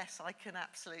thought, yes, I can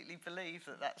absolutely believe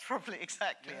that that's probably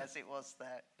exactly as it was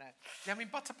there. No. Yeah, I mean,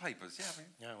 butter papers, yeah. I mean,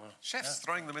 Yeah, well, chefs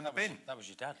throwing them in the bin. That was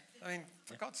your dad. I mean,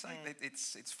 for God's sake,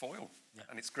 it's foil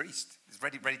and it's greased. It's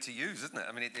ready to use, isn't it?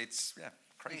 I mean, it's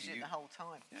crazy. Use it the whole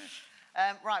time.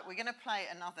 Yeah. Right, we're going to play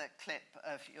another clip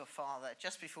of your father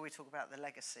just before we talk about the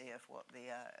legacy of what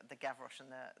the Gavroche and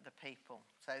the people.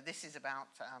 So this is about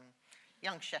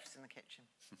young chefs in the kitchen.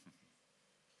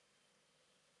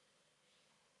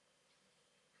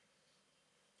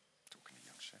 Talking to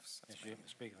young chefs. Yes,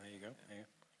 speaking, there you go.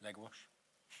 Leg wash.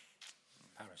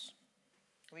 Paris.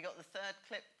 Have we got the third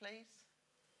clip, please?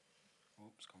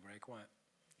 Oh, it's gone very quiet.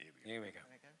 Here we go. Here we go. There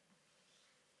we go.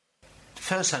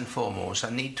 First and foremost, I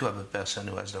need to have a person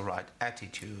who has the right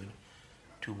attitude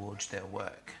towards their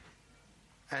work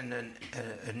and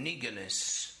an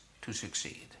eagerness to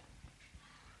succeed.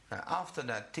 Now, after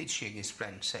that, teaching is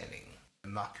plain sailing.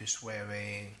 Marcus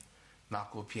Wareing,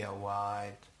 Pierre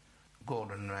White,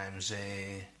 Gordon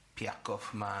Ramsay, Pierre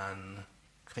Koffman,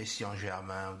 Christian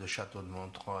Germain of the Château de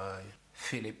Montreuil,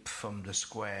 Philippe from the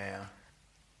Square.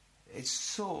 It's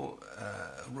so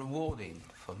rewarding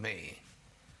for me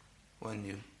when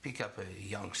you pick up a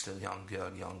youngster, young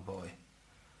girl, young boy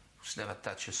who's never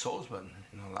touched a saucepan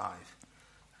in her life,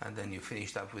 and then you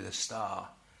finished up with a star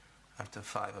after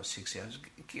 5 or 6 years.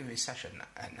 It gives me such an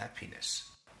happiness.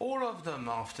 All of them,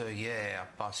 after a year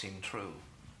passing through,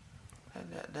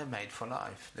 they're made for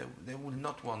life. They will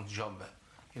not want job.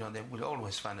 You know, they will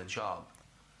always find a job.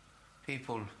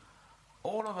 People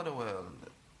all over the world,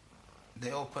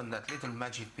 they open that little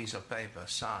magic piece of paper,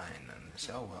 sign, and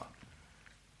say, oh, well,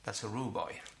 that's a Roux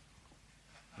boy.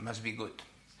 It must be good.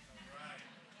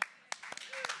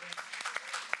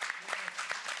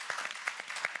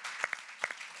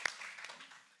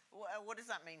 What does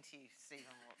that mean to you,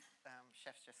 Stephen, what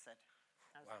chef's just said.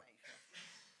 How does Wow. that make you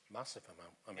feel? Massive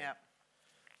amount. I mean, Yeah.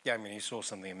 yeah, I mean, he saw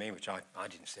something in me which I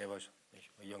didn't see. I was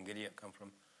a young idiot, come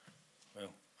from,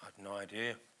 well, I had no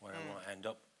idea where I might end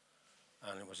up.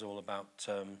 And it was all about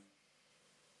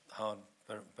hard,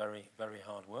 very, very, very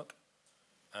hard work.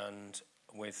 And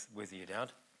with your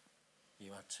dad,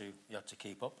 you had to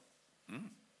keep up.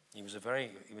 He was a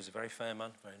very fair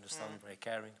man, very understanding, very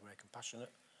caring, very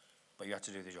compassionate. But you had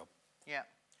to do the job. Yeah.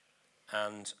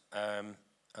 And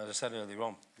as I said earlier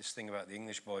on, this thing about the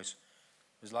English boys,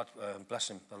 there's a lad, bless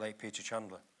him, the late Peter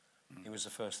Chandler. He was the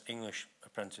first English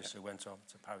apprentice who went on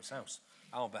to Paris House.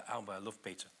 Albert loved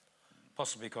Peter,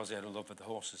 possibly because he had a love for the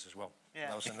horses as well. Yeah.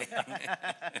 That was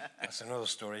that's another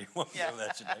story. He wasn't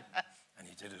there today, and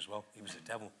he did as well. He was a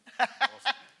devil.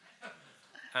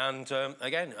 And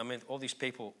again, I mean, all these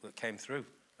people that came through,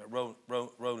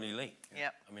 Rowley Leigh.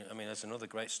 Yeah. I mean, that's another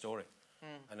great story.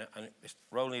 And it's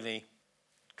Rowley Leigh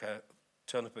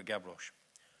turned up at Gavroche,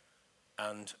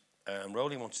 and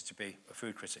Rowley wanted to be a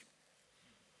food critic.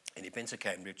 And he'd been to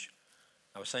Cambridge.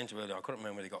 I was saying to him earlier, I couldn't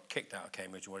remember whether he got kicked out of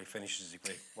Cambridge or where he finished his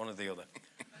degree, one or the other.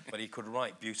 But he could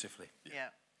write beautifully. Yeah.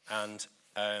 And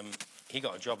he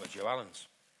got a job at Joe Allen's.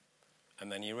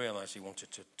 And then he realised he wanted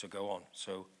to go on.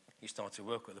 So he started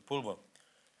work at the Pulbo.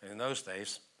 And in those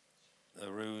days,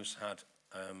 the Roux had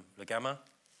Le Gamin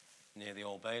near the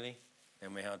Old Bailey.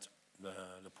 Then we had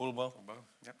the Pulbo,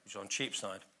 which was on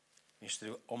Cheapside. We used to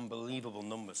do unbelievable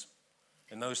numbers.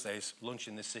 In those days, lunch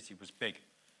in this city was big.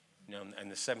 You know, in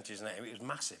the 70s and 80s, it was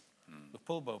massive. The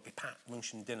Pulbo would be packed,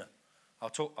 lunch and dinner. I'll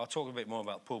talk a bit more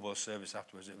about Pulbo service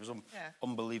afterwards. It was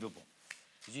unbelievable.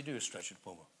 Did you do a stretch at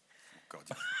Pulbo? Oh, God.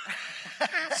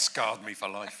 Scarred me for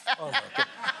life. Oh, my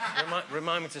God.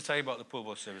 Remind me to tell you about the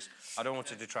Pulbo service. I don't want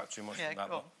to detract too much from that,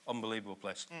 but unbelievable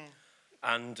place.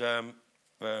 And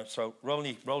so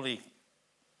Rowley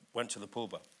went to the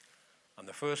Pulbo. And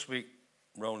the first week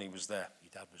Rowley was there, your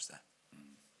dad was there.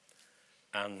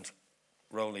 And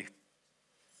Rowley,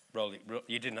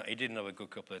 he didn't have a good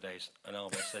couple of days. And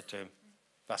Albert said to him,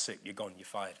 that's it, you're gone, you're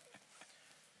fired.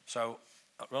 So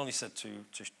Rowley said to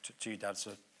your dad,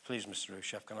 so, please, Mr. Roux,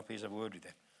 chef, can I please have a word with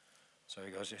you? So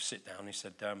he goes, just sit down. He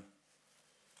said,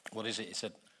 what is it? He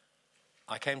said,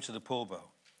 I came to the Pulbo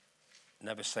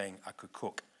never saying I could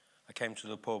cook. I came to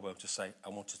the Pulbo to say I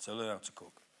wanted to learn how to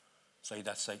cook. So your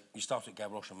dad said, you start at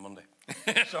Gavroche on Monday.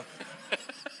 So,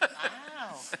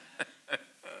 Wow.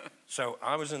 So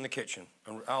I was in the kitchen,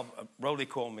 and Rowley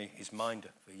called me his minder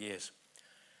for years.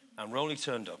 And Rowley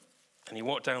turned up, and he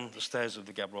walked down the stairs of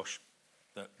the Gavroche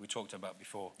that we talked about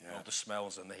before, all the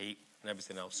smells and the heat and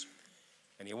everything else.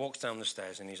 And he walks down the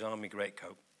stairs in his army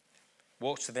greatcoat,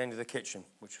 walks to the end of the kitchen,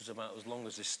 which was about as long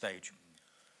as this stage.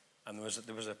 And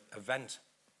there was a vent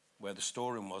where the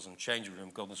storeroom was and changing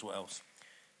room, God knows what else.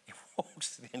 He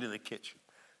walks to the end of the kitchen,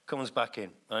 comes back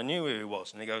in, and I knew who he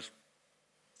was, and he goes,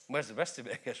 where's the rest of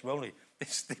it? I guess, Rowley,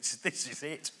 this is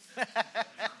it.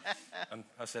 And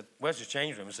I said, where's the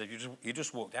change room? I said, you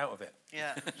just walked out of it.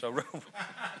 Yeah. So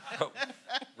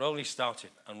Rowley started,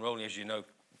 and Rowley, as you know,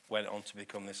 went on to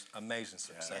become this amazing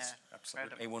success. Yeah,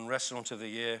 absolutely. He won Restaurant of the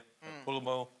Year at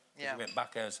Pulbo. Yeah. He went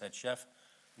back as head chef.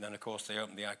 And then, of course, they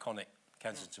opened the iconic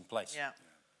Kensington Place. Yeah.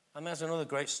 And there's another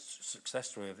great success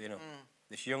story of,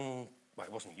 this young, well,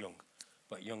 he wasn't young,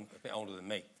 but young, a bit older than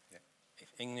me. Yeah.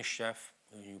 English chef,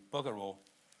 who knew bugger all,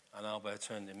 and Albert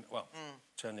turned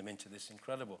him into this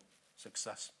incredible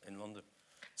success in London.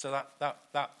 So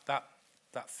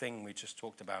that thing we just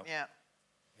talked about,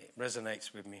 it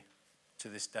resonates with me to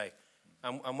this day.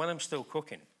 And when I'm still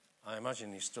cooking, I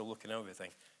imagine he's still looking over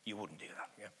everything. You wouldn't do that,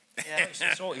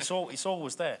 it's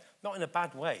always there. Not in a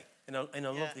bad way, in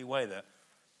a lovely way that,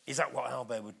 is that what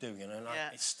Albert would do, And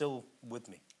it's still with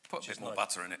me. Put a bit more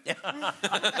butter in it.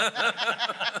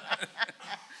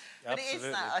 But it is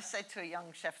that. I said to a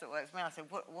young chef that works with me, I said,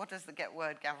 what does the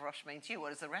word Gavroche mean to you?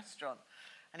 What is a restaurant?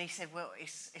 And he said, well,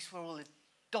 it's where all the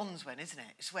dons went, isn't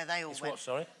it? It's where they all went. What,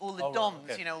 sorry? All the dons,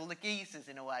 all the geezers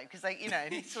in a way. Because they,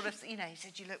 and he sort of, he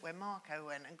said, you look where Marco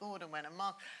went and Gordon went and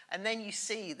Mark. And then you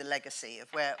see the legacy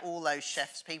of where all those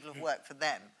chefs, people have worked for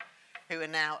them, who are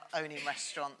now owning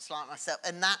restaurants like myself.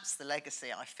 And that's the legacy,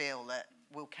 I feel, that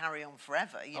will carry on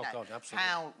forever. God, absolutely.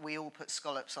 How we all put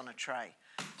scallops on a tray,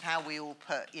 how we all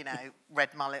put,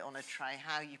 red mullet on a tray,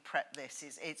 how you prep this.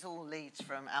 It all leads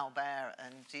from Albert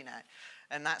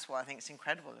and that's what I think is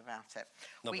incredible about it.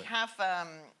 Lovely. We have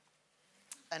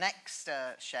an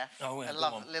ex-chef, a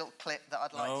little clip that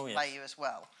I'd like to play you as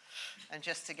well. And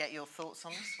just to get your thoughts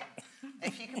on this one.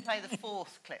 If you can play the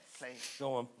fourth clip, please.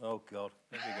 Go on. Oh, God.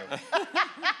 Here we go.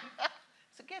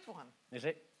 It's a good one. Is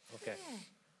it? Okay.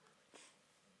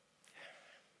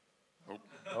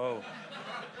 Oh.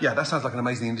 Yeah, that sounds like an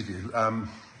amazing interview.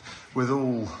 With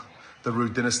all the Roux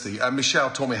dynasty, Michel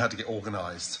taught me how to get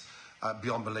organised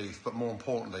beyond belief, but more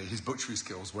importantly, his butchery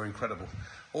skills were incredible.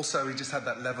 Also, he just had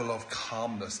that level of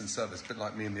calmness in service, a bit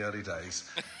like me in the early days.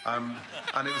 And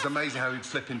it was amazing how he'd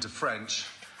flip into French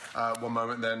one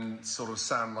moment, then sort of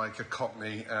sound like a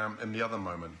Cockney in the other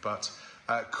moment, but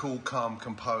cool, calm,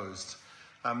 composed.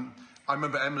 I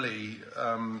remember Emily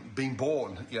being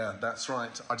born. Yeah, that's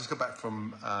right. I just got back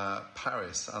from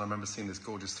Paris, and I remember seeing this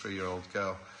gorgeous 3-year-old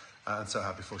girl, and so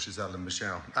happy for Giselle and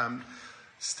Michelle.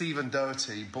 Stephen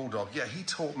Doherty, Bulldog, yeah, he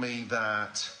taught me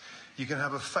that you can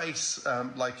have a face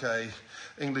like a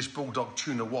English Bulldog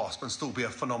tuna wasp and still be a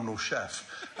phenomenal chef.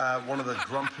 One of the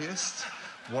grumpiest,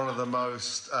 one of the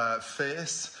most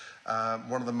fierce,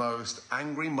 one of the most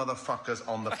angry motherfuckers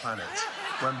on the planet.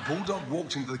 When Bulldog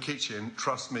walked into the kitchen,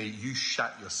 trust me, you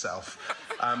shat yourself.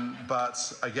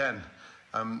 But again,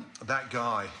 that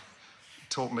guy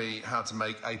taught me how to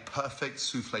make a perfect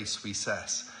soufflé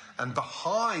suissesse. And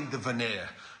behind the veneer,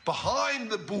 behind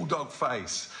the Bulldog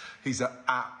face, he's an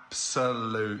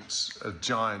absolute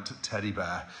giant teddy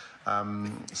bear.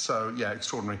 So, yeah,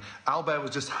 extraordinary. Albert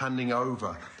was just handing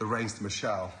over the reins to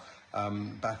Michel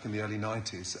back in the early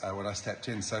 90s when I stepped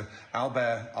in. So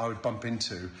Albert I would bump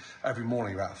into every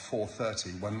morning about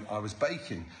 4:30 when I was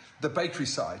baking. The bakery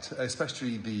side,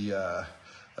 especially the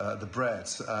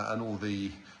breads and all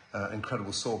the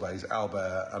incredible sorbets,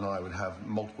 Albert and I would have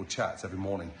multiple chats every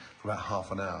morning for about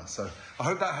half an hour. So I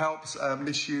hope that helps.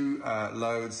 Miss you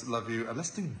loads, love you. And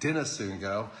let's do dinner soon,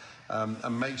 girl.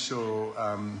 And make sure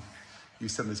you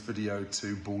send this video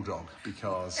to Bulldog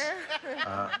because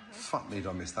fuck me,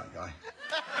 don't miss that guy.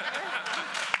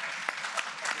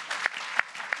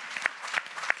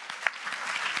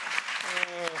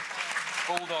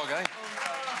 Bulldog, eh?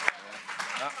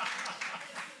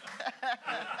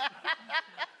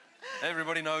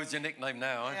 Everybody knows your nickname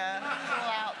now, eh? Yeah, it's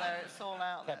all out there. It's all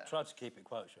out there. Tried to keep it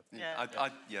kosher. Yeah.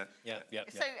 Yeah.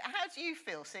 So how do you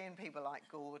feel seeing people like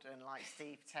Gordon, like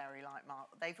Steve Terry, like Mark?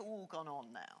 They've all gone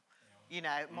on now. You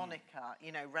know, Monica,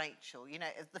 you know, Rachel, you know,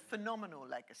 the phenomenal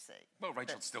legacy. Well,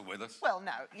 Rachel's still with us. Well,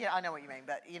 no, yeah, I know what you mean,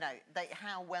 but, you know,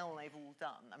 how well they've all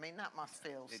done. I mean, that must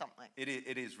feel something.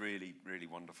 It is really, really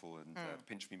wonderful and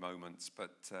pinch me moments.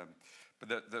 But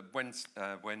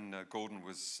when Gordon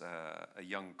was a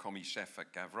young commis chef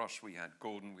at Gavroche, we had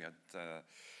Gordon, we had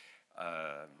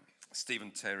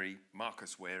Stephen Terry,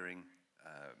 Marcus Wareing,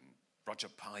 Roger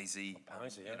Pisey. Yeah.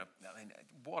 You know, I mean,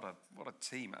 what a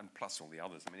team, and plus all the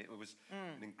others. I mean, it was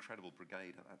an incredible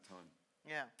brigade at that time.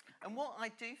 Yeah, and what I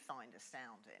do find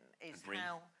astounding is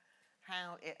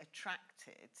how it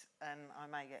attracted, and I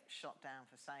may get shot down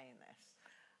for saying this,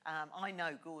 I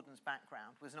know Gordon's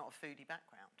background was not a foodie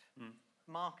background.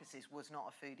 Marcus's was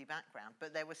not a foodie background,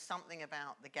 but there was something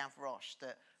about the Gavroche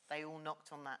that they all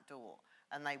knocked on that door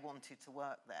and they wanted to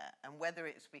work there. And whether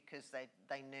it's because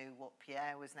they knew what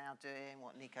Pierre was now doing,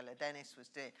 what Nicolas Denis was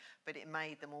doing, but it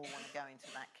made them all want to go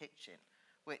into that kitchen,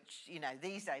 which, you know,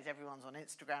 these days everyone's on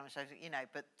Instagram and shows, you know,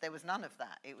 but there was none of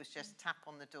that. It was just tap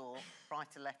on the door,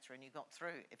 write a letter, and you got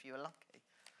through if you were lucky.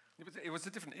 It was a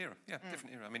different era,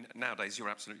 different era. I mean, nowadays you're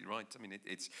absolutely right. I mean,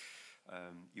 it's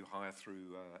you hire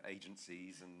through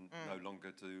agencies and no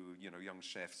longer do, you know, young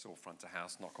chefs or front of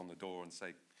house knock on the door and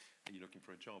say, are you looking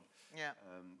for a job? Yeah.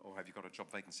 Or have you got a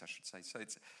job vacancy, I should say. So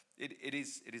it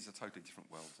is a totally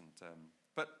different world. And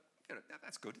but you know,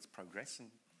 that's good. It's progress and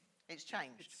it's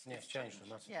changed. It's changed.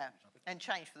 Yeah, and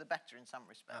changed for the better in some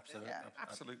respects. Absolutely. Yeah.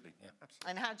 Absolutely. Yeah. Absolutely.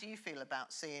 And how do you feel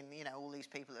about seeing, you know, all these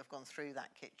people that have gone through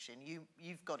that kitchen?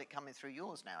 You've got it coming through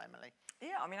yours now, Emily.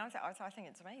 Yeah, I mean, I think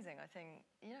it's amazing. I think,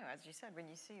 you know, as you said, when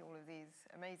you see all of these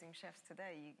amazing chefs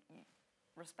today, you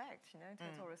respect, you know,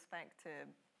 total respect to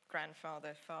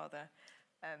grandfather, father,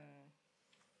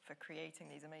 for creating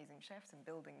these amazing chefs and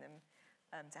building them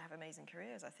to have amazing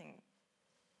careers. I think.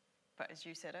 But as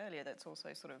you said earlier, that's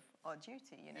also sort of our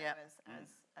duty, you know,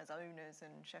 as owners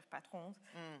and chef patrons,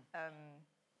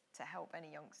 to help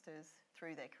any youngsters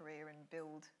through their career and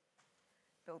build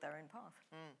their own path.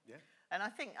 Yeah, and I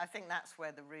think that's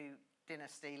where the Roux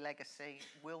dynasty legacy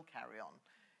will carry on,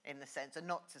 in the sense, and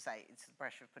not to say it's the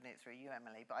pressure of putting it through you,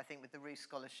 Emily, but I think with the Roux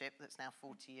scholarship that's now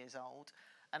 40 years old,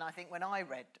 and I think when I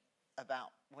read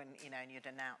about when, you know, and you'd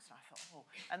announced, I thought, oh,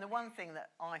 and the one thing that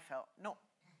I felt not.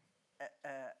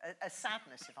 A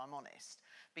sadness, if I'm honest,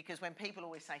 because when people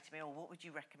always say to me, oh, what would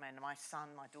you recommend? My son,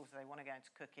 my daughter, they want to go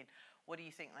into cooking. What do you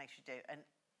think they should do? And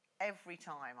every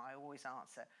time I always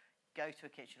answer, go to a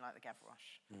kitchen like the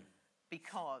Gavroche.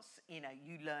 because, you know,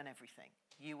 you learn everything.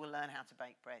 You will learn how to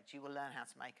bake bread. You will learn how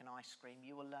to make an ice cream.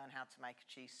 You will learn how to make a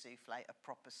cheese souffle, a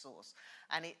proper sauce.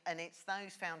 And it's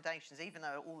those foundations, even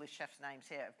though all the chefs' names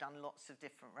here have done lots of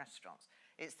different restaurants,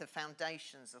 it's the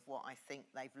foundations of what I think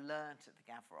they've learned at the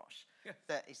Gavroche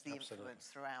that is the influence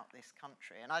throughout this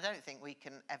country. And I don't think we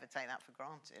can ever take that for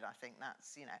granted. I think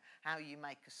that's, you know, how you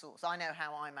make a sauce. I know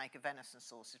how I make a venison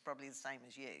sauce is probably the same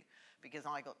as you, because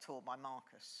I got taught by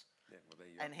Marcus. Yeah, well,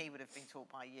 there you go. And he would have been taught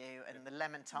by you, and the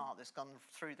lemon tart that's gone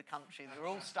through the country, they're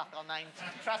all stuck on names.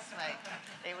 Trust me,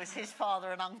 it was his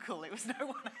father and uncle, it was no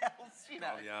one else, you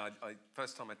know. Oh, yeah,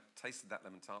 first time I tasted that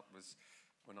lemon tart was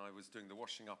when I was doing the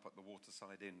washing up at the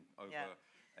Waterside Inn over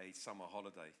a summer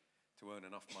holiday to earn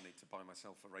enough money to buy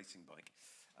myself a racing bike.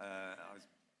 I was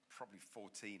probably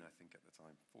 14, I think, at the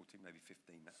time, 14, maybe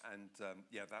 15. And,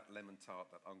 yeah, that lemon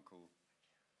tart that uncle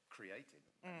created.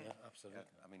 Yeah, absolutely.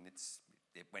 Yeah, I mean,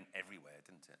 it went everywhere,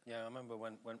 didn't it? Yeah, I remember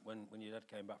when your dad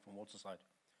came back from Waterside,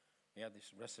 he had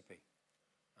this recipe,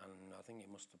 and I think it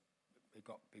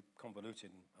got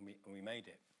convoluted, and we made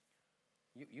it.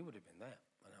 You would have been there,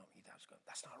 and your dad's going,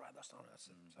 that's not right. I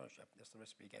said, sorry, chef, that's the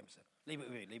recipe he gave me. I said, leave it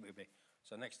with me.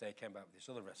 So the next day he came back with this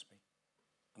other recipe,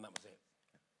 and that was it.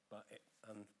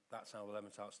 And that's how the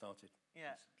lemon tart started.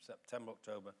 Yeah. September,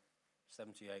 October,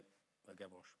 78 at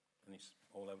Gavroche, and it's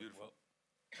all over the world.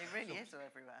 It really is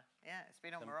everywhere. Yeah, it's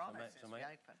been on Murano since we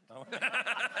opened. Oh.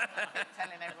 I keep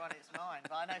telling everyone it's mine,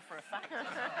 but I know for a fact it's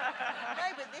not. No,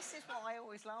 but this is what I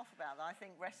always laugh about. I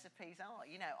think recipes are.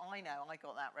 You know I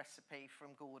got that recipe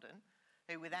from Gordon,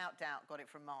 who without doubt got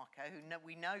it from Marco, who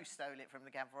we know stole it from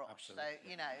the Gavroche. Absolutely. So,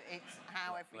 you know, it's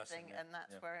how everything, Blessing, and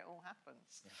that's where it all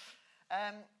happens.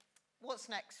 Yeah.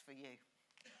 What's next for you?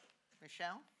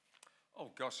 Michel? Oh,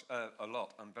 gosh, a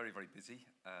lot. I'm very, very busy,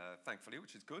 thankfully,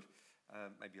 which is good.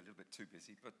 Maybe a little bit too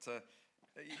busy, but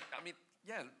I mean,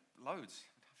 yeah, loads.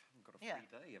 I haven't got a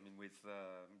free day. I mean, do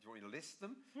you want me to list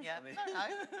them? Yeah, I mean, no,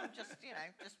 I'm just, you know,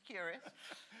 just curious.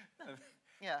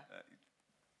 Yeah.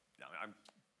 I'm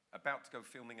about to go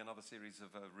filming another series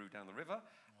of Roux down the river,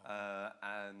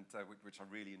 and which I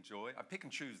really enjoy. I pick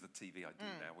and choose the TV I do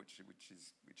now, which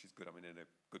is good. I'm in a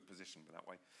good position that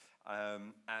way.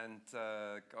 And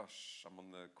gosh, I'm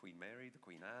on the Queen Mary, the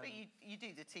Queen Anne. But you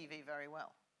do the TV very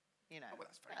well. You know. Oh,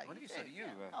 well, that's very kind of you. So do you.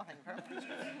 Yeah. Oh, thank you very much.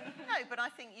 No, but I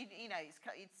think you know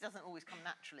it doesn't always come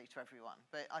naturally to everyone.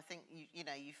 But I think you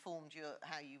know you formed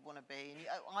how you want to be, and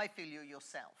I feel you're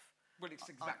yourself. Well, it's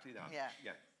exactly that. Yeah.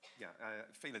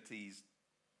 Feel at ease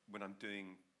when I'm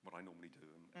doing what I normally do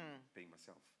and being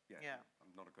myself. Yeah.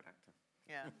 I'm not a good actor.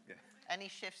 Yeah.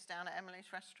 Any shifts down at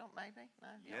Emily's restaurant, maybe?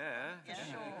 No. Yeah.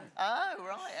 Sure. Oh,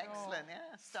 right. Excellent.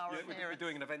 Yeah. Star Yeah, appearance. we're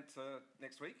doing an event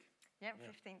next week. Yep,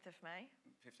 15th of May.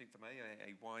 15th of May,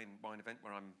 a wine event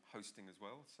where I'm hosting as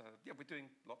well. So, yeah, we're doing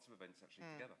lots of events actually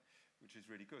together, which is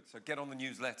really good. So get on the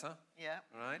newsletter. Yeah.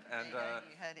 Right? And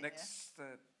you heard it, next,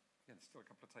 there's still a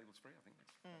couple of tables free, I think.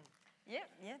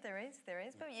 Yeah, there is. But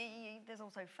there's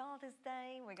also Father's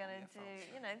Day. We're going to do,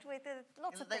 you know, there's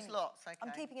lots of things. There's lots, okay.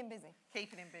 I'm keeping him busy.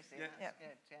 Keeping him busy, that's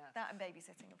good, yeah. That and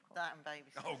babysitting, of course. That and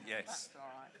babysitting. Oh, yes. That's all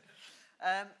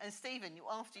right. And Stephen,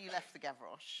 after you left the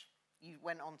Gavroche, you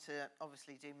went on to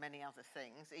obviously do many other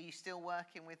things. Are you still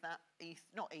working with that,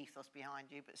 not ethos behind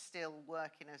you, but still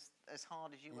working as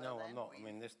hard as you were then? No, I'm not. I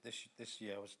mean, this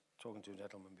year, I was talking to a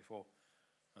gentleman before,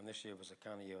 and this year was a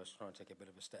kind of year I was trying to take a bit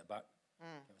of a step back,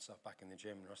 get myself back in the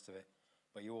gym and the rest of it.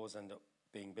 But you always end up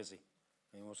being busy.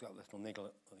 And you always got a little niggle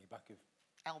on your back of...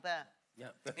 Albert. Yeah.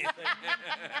 You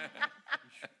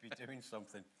should be doing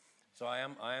something. So I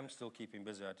am still keeping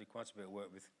busy. I did quite a bit of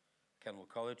work with Kenilworth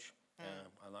College.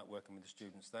 I like working with the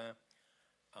students there.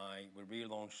 We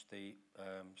relaunched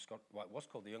what was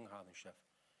called the Young Highland Chef.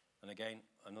 And again,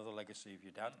 another legacy of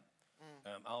your dad.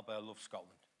 Albert loved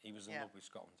Scotland. He was in love with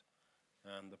Scotland.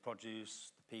 The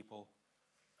produce, the people.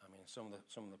 I mean, some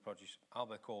of the produce.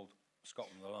 Albert called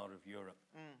Scotland the larder of Europe.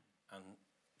 And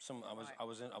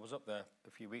I was up there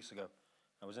a few weeks ago.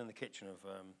 I was in the kitchen of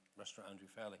restaurant Andrew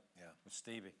Fairley with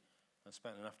Stevie, and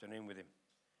spent an afternoon with him.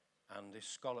 And his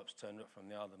scallops turned up from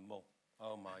the Isle of Mull.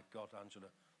 Oh my God, Angela!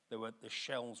 The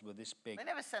shells were this big. They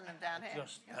never send them down here.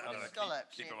 Just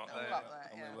scallops. Keep them up there.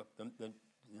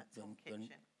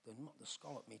 The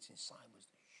scallop meat inside was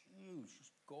huge,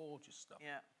 just gorgeous stuff.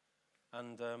 Yeah.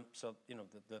 And so you know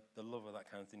the love of that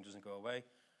kind of thing doesn't go away.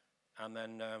 And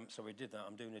then so we did that.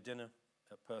 I'm doing a dinner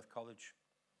at Perth College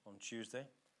on Tuesday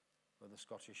with the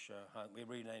Scottish. We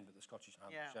renamed it the Scottish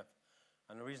Highland Chef.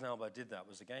 And the reason Albert did that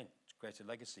was again to create a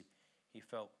legacy. He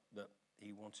felt that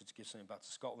he wanted to give something back to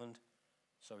Scotland,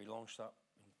 so he launched that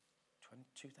in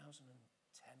 2010,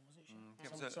 was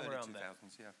it? Somewhere around there.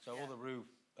 So all the Roux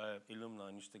alumni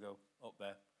and used to go up there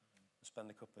and spend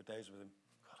a couple of days with him.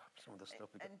 God, some of the stuff.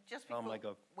 And just before, oh my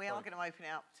God. we are going to open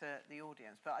it up to the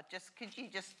audience, but could you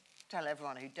just tell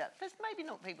everyone who does, there's maybe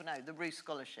not people know, the Roux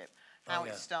Scholarship, how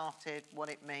it started, what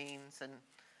it means, and...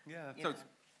 Yeah, so it's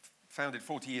founded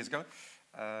 40 years ago.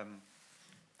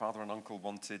 Father and uncle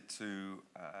wanted to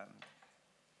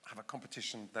have a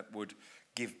competition that would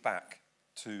give back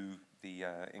to the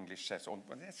English chefs, or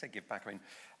when I say give back, I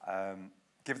mean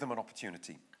give them an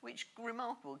opportunity. Which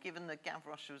remarkable, given that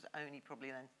Gavroche was only probably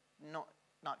then not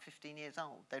like 15 years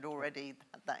old. They'd already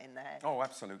had that in their head. Oh,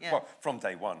 absolutely. Yeah. Well, from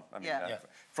day one. I mean,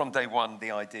 from day one,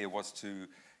 the idea was to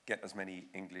get as many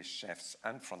English chefs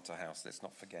and front of house, let's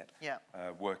not forget,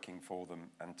 working for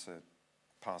them, and to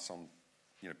pass on,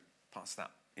 pass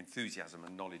that enthusiasm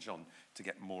and knowledge on to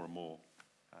get more and more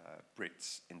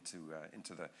Brits into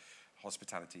the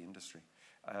hospitality industry.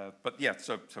 But yeah,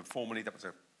 so formally that was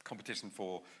a competition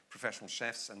for professional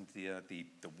chefs, and the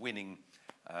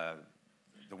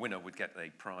winner would get a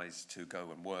prize to go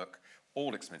and work,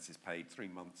 all expenses paid, 3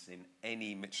 months in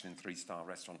any Michelin 3-star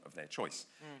restaurant of their choice.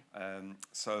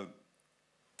 So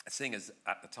seeing as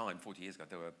at the time, 40 years ago,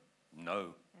 there were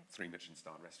no 3 Michelin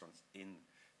star restaurants in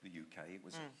the UK, it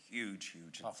was a huge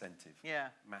incentive,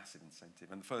 massive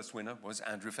incentive. And the first winner was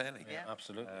Andrew Fairley. Yeah,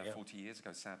 absolutely. 40 years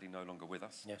ago, sadly no longer with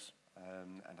us. Yes.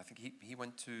 And I think he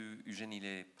went to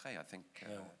Eugénie-les-Prés, I think.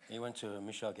 He went to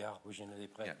Michel Gare,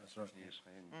 Eugénie-les-Prés. Yeah, that's right. Yes.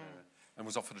 And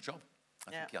was offered a job.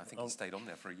 I think he stayed on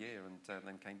there for a year and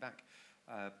then came back.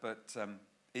 But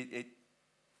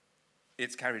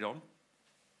it's carried on.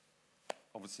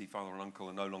 Obviously, father and uncle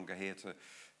are no longer here to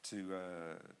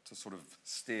sort of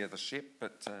steer the ship,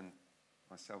 but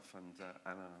myself and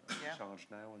Anna are in charge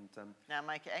now. And now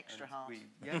make it extra hard.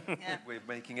 We're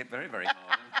making it very, very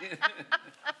hard.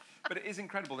 But it is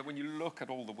incredible that when you look at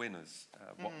all the winners,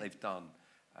 what they've done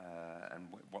and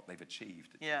what they've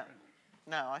achieved. It's incredible.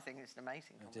 No, I think it's an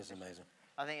amazing It is amazing.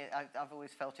 I think I've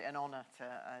always felt it an honour to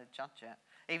judge it,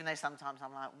 even though sometimes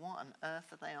I'm like, what on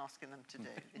earth are they asking them to do?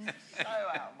 This is so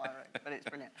out of my room, but it's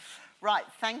brilliant. Right,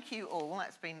 thank you all.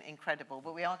 That's been incredible,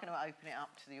 but we are going to open it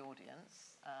up to the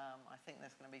audience. I think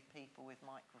there's going to be people with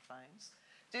microphones.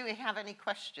 Do we have any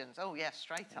questions? Oh, yes,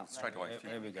 straight up. Straight away.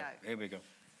 Here we go.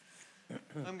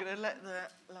 I'm going to let the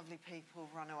lovely people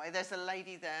run away. There's a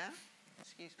lady there.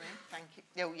 Excuse me. Thank you.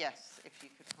 Oh, yes, if you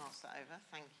could pass that over.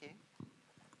 Thank you.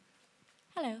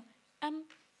 Hello.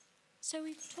 So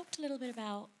we've talked a little bit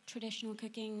about traditional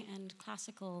cooking and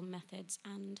classical methods,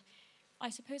 and I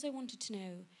suppose I wanted to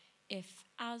know if,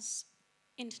 as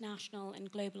international and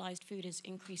globalized food has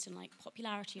increased in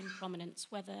popularity and prominence,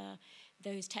 whether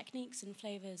those techniques and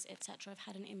flavors, etc., have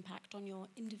had an impact on your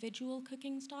individual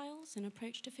cooking styles and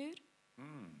approach to food?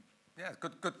 Yeah,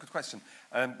 good question.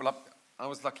 Well, I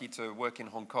was lucky to work in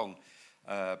Hong Kong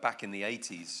back in the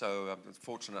 80s, so I was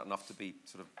fortunate enough to be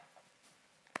sort of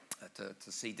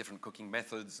to see different cooking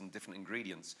methods and different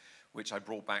ingredients, which I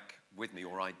brought back with me,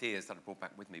 or ideas that I brought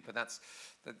back with me. But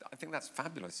I think that's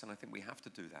fabulous, and I think we have to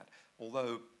do that.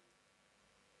 Although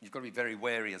you've got to be very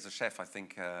wary as a chef, I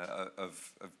think,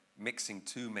 of mixing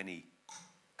too many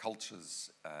cultures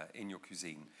in your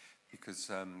cuisine, because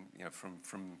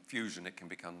from fusion it can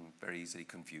become very easily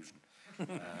confusion.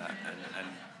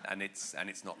 and it's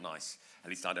not nice. At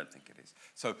least I don't think it is.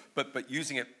 So, but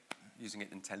using it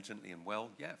intelligently and well,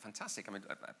 yeah, fantastic. I mean,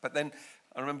 but then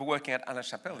I remember working at La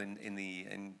Chapelle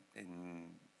in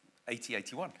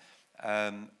 80-81,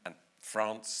 and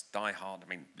France, die hard. I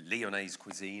mean, Lyonnaise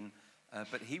cuisine.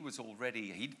 But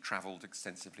he'd travelled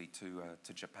extensively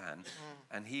to Japan,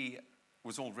 and he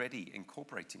was already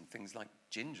incorporating things like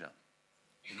ginger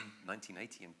in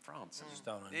 1980 in France.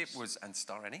 And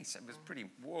star anise. It was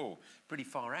pretty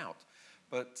far out.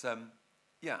 But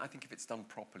yeah, I think if it's done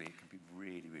properly, it can be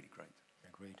really, really great.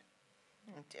 Agreed.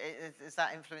 Does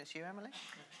that influence you, Emily?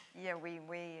 Yeah,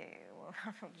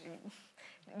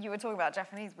 you were talking about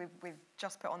Japanese. We've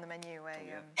just put on the menu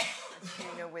a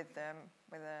tuna with a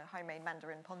homemade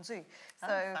Mandarin ponzu. So,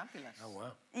 fabulous! Oh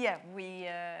wow! Yeah, we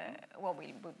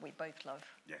both love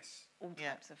all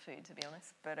types of food, to be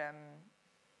honest. But again,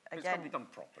 it's got to be done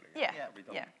properly. Yeah.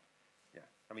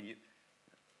 I mean, you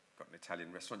got an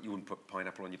Italian restaurant. You wouldn't put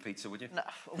pineapple on your pizza, would you? No.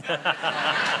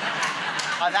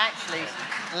 I've actually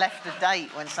left a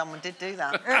date when someone did do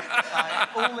that.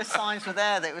 All the signs were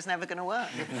there that it was never going to work.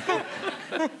 Do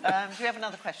we have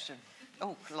another question?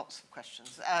 Oh, lots of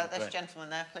questions. There's a gentleman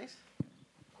there, please.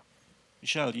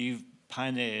 Michel, you've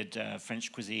pioneered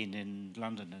French cuisine in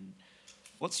London, and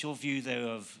what's your view,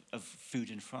 though, of food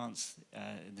in France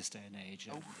in this day and age?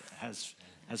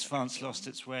 Has France lost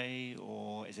its way,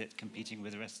 or is it competing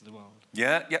with the rest of the world?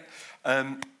 Yeah.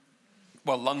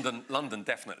 Well, London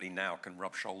definitely now can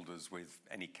rub shoulders with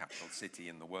any capital city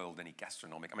in the world, any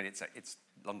gastronomic. I mean,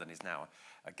 London is now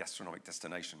a gastronomic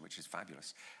destination, which is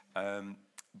fabulous.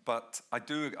 But I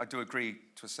do agree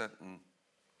to a certain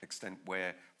extent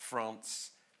where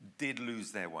France did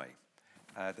lose their way.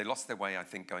 They lost their way, I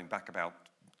think, going back about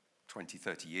 20,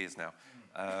 30 years now.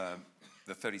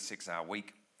 The 36-hour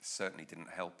week certainly didn't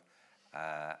help,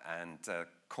 and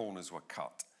corners were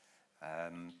cut.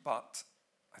 But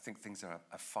I think things are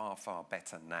far, far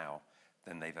better now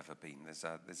than they've ever been. There's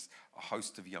a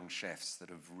host of young chefs that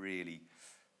have really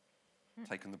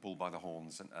taken the bull by the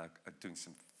horns and are doing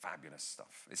some fabulous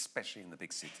stuff, especially in the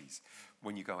big cities.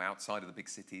 When you go outside of the big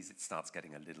cities, it starts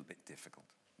getting a little bit difficult.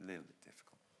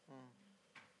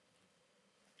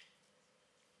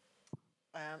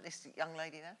 This young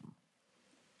lady there.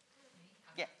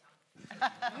 Yeah.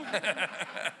 Thank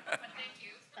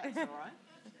you. That's all right.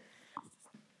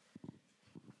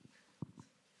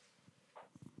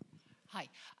 Hi.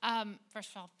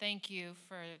 First of all, thank you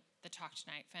for the talk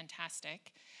tonight.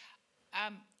 Fantastic.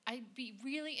 I'd be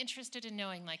really interested in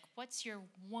knowing, like, what's your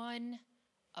one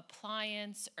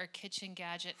appliance or kitchen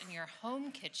gadget in your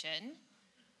home kitchen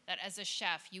that as a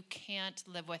chef you can't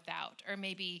live without? Or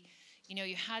maybe, you know,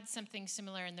 you had something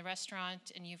similar in the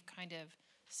restaurant and you've kind of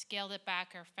scaled it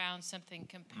back or found something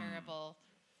comparable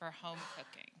for home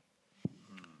cooking.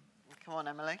 Come on,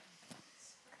 Emily.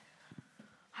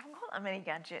 I haven't got that many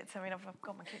gadgets. I mean, I've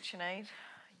got my KitchenAid,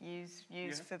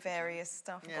 used for various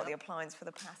stuff. I've got the appliance for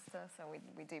the pasta, so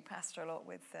we do pasta a lot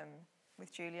with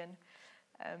Julian.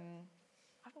 I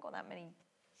haven't got that many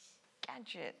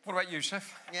gadgets. What about you,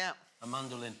 chef? Yeah. A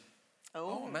mandolin.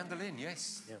 Oh, a mandolin,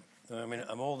 yes. Yeah. I mean,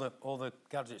 all the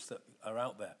gadgets that are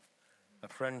out there. A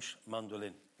French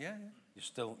mandolin. Yeah.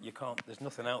 You can't. There's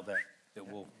nothing out there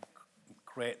that will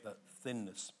create that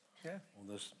thinness. Yeah. All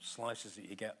those slices that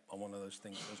you get on one of those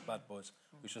things, those bad boys.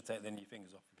 We should take the end of your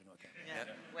fingers off if you're not getting it.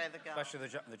 Yeah. Where the guard. Especially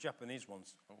the Japanese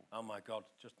ones. Oh my God!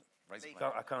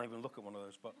 I can't even look at one of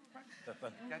those. But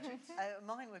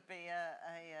mine would be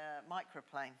a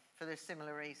microplane for a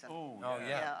similar reason. Oh yeah.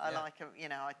 Yeah, I like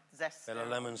I zest. Bit of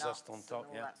lemon zest on top.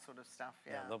 And all that sort of stuff.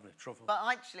 Yeah. Lovely truffle. But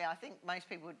actually, I think most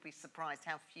people would be surprised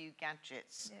how few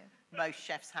gadgets most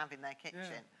chefs have in their kitchen.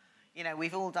 Yeah. You know,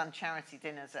 we've all done charity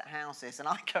dinners at houses, and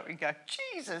I go and go,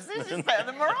 Jesus, this is better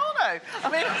than Murano. I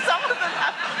mean, some of them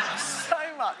have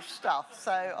so much stuff,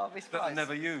 so I'll be surprised. That they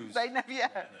never use. They never,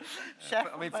 Chef,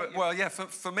 I mean,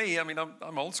 for me, I mean,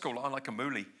 I'm old school. I like a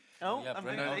moulis. Oh, a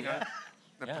moulis.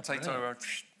 The potato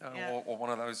or one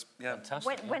of those. Yeah.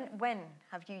 Fantastic. When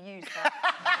have you used that?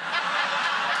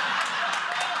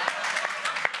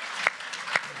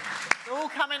 It's all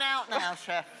coming out now,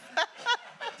 Chef.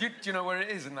 Do you know where it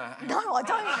is in that? No, I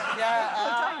don't.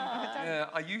 Yeah,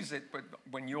 I use it, but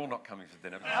when you're not coming for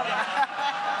dinner.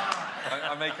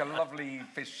 I make a lovely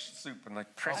fish soup, and I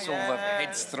press all the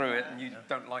heads through it, and you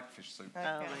don't like fish soup. Oh,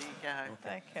 there you go.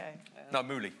 Okay. No,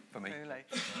 moulis for me. Moulis.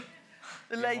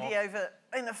 The lady over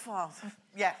in the far.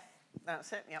 Yeah,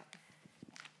 that's it. Yep.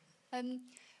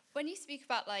 When you speak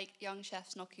about like young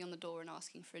chefs knocking on the door and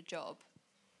asking for a job,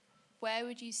 where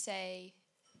would you say,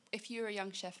 if you were a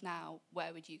young chef now,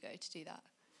 where would you go to do that?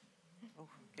 Oh,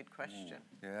 good question.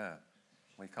 Ooh, yeah.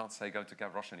 Well, you can't say go to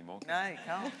Gavroche anymore. No, you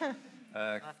can't.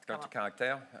 Go to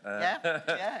Caractère.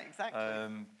 Yeah,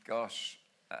 exactly. Gosh.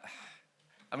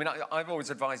 I mean, I've always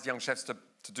advised young chefs to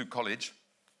do college.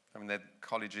 I mean, their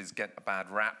colleges get a bad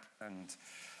rap, and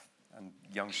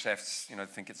young chefs, you know,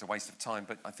 think it's a waste of time.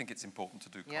 But I think it's important to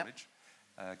do college,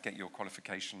 get your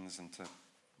qualifications, and to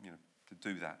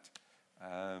do that.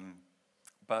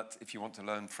 But if you want to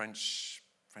learn French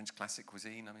classic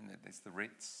cuisine, I mean, there's the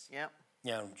Ritz. Yeah.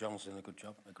 Yeah, John's doing a good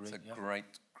job. Agree. It's a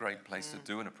great place to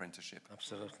do an apprenticeship.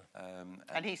 Absolutely.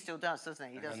 And he still does, doesn't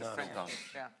he? He does.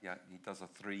 Yeah, he does a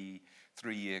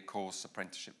three-year course,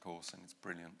 apprenticeship course, and it's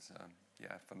brilliant.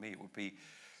 For me, it would be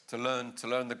to learn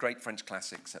the great French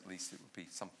classics. At least it would be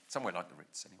somewhere like the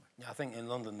Ritz, anyway. Yeah, I think in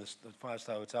London, the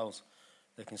five-star hotels,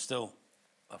 they can still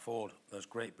afford those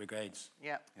great brigades.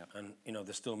 Yeah. And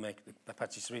they still make the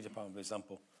patisserie department, for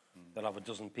example. They'll have a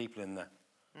dozen people in there,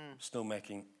 still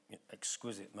making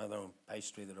exquisite, their own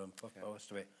pastry, their own puff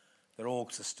pastry. They're all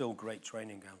still great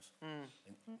training grounds in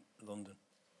London.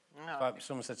 No,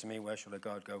 someone said to me, "Where should I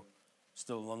go?" I'd go,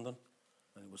 still London,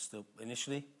 and it was still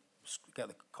initially get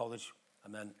the college,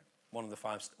 and then one of the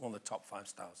top 5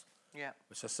 stars. Yeah.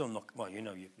 Which are still not. Well, you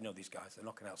know these guys. They're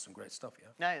knocking out some great stuff.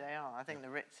 Yeah. No, they are. I think the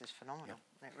Ritz is phenomenal.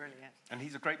 Yeah. It really is. And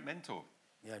he's a great mentor.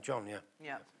 Yeah, John. Yeah.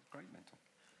 Yeah. Great mentor.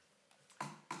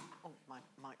 Oh, my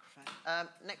microphone.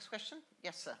 Next question.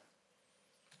 Yes, sir.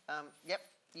 Yep.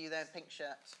 You there, pink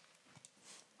shirt.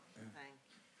 Thank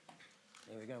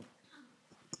Here we go.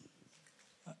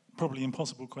 Probably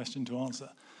impossible question to answer.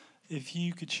 If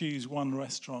you could choose one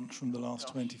restaurant from the last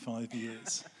 25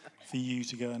 years for you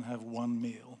to go and have one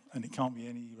meal, and it can't be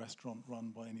any restaurant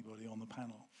run by anybody on the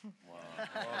panel,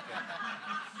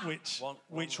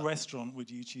 which restaurant would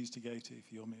you choose to go to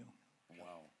for your meal?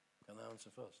 Wow. Can I answer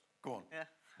first? Go on. Yeah.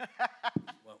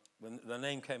 Well, when the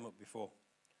name came up before,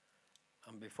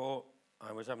 and before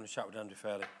I was having a chat with Andrew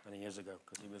Fairley many years ago,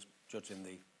 because he was judging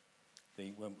the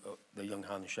Young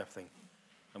Hand Chef thing,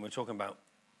 and we were talking about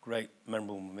great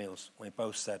memorable meals. We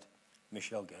both said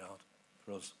Michel Gerard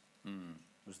for us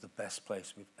was the best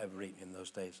place we've ever eaten in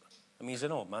those days. I mean, he's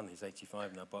an old man, he's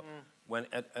 85 now, but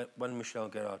when Michel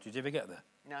Gerard, did you ever get there?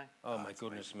 No. Oh, my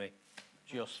goodness me.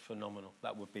 Just phenomenal.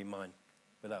 That would be mine,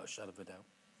 without a shadow of a doubt.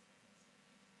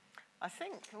 I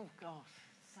think, oh gosh,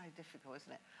 it's so difficult,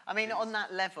 isn't it? I mean, on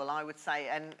that level, I would say,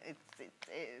 and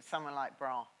it's someone like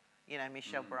Bras, you know,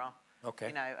 Michel Bras. Okay.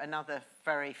 You know, another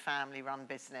very family-run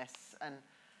business, and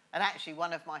actually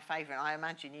one of my favourite, I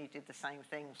imagine you did the same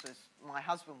things as my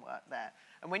husband worked there.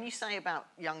 And when you say about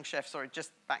young chefs, sorry,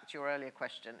 just back to your earlier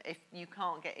question, if you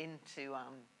can't get into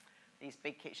these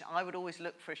big kitchens, I would always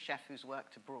look for a chef who's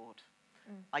worked abroad.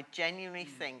 I genuinely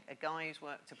think a guy who's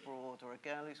worked abroad or a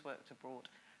girl who's worked abroad,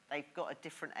 they've got a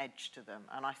different edge to them,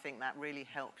 and I think that really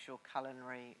helps your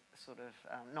culinary sort of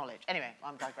knowledge. Anyway,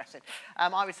 I'm digressing.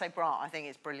 I would say Bras, I think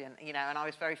it's brilliant, you know, and I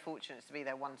was very fortunate to be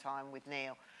there one time with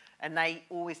Neil, and they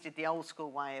always did the old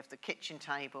school way of the kitchen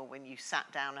table when you sat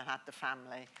down and had the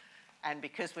family. And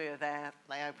because we were there,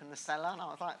 they opened the cellar, and I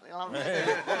was like, lovely.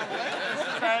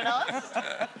 Very nice.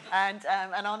 And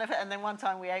then one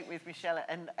time we ate with Michel,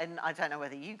 and I don't know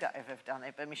whether you guys have ever done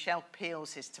it, but Michel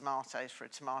peels his tomatoes for a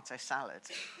tomato salad.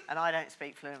 And I don't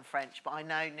speak fluent French, but I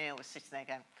know Neil was sitting there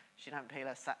going, she don't peel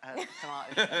her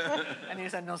tomatoes. And he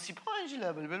was like, non si mange,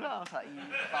 blah, blah, blah. I was like, you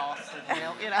bastard,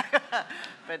 Neil, you know.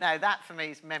 But no, that for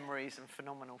me is memories and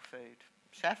phenomenal food.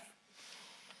 Chef?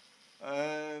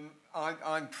 I'm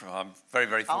very,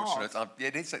 very fortunate.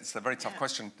 It's a very tough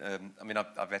question. I mean,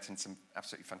 I've eaten some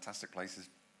absolutely fantastic places.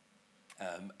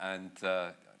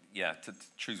 To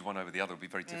choose one over the other would be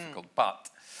very difficult.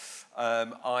 But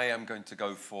I am going to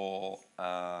go for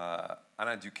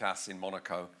Alain Ducasse in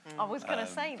Monaco. I was going to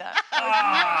say that.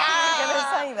 I was going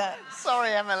to say that.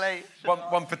 Sorry, Emily.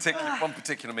 One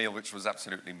particular meal which was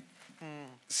absolutely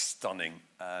stunning.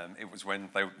 It was when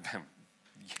they...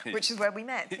 Which is where we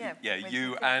met, yeah. Yeah,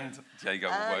 you and Diego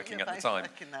were working at the time.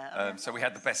 So we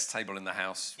had the best table in the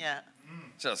house. Yeah.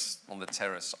 Just on the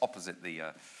terrace opposite the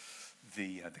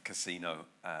casino,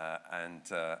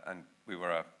 and we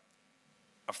were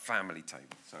a family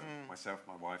table. So myself,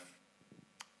 my wife,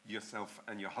 yourself,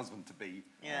 and your husband to be.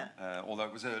 Yeah. Although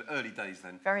it was early days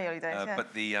then. Very early days.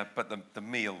 Yeah. But the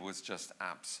meal was just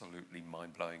absolutely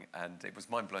mind blowing, and it was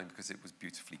mind blowing because it was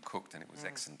beautifully cooked and it was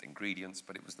excellent ingredients,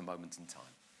 but it was the moment in time.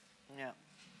 Yeah.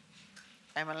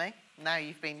 Emily, now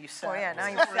you've been usurped. Oh yeah, now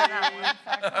you've said that one.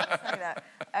 I can't say that.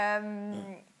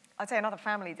 I'd say another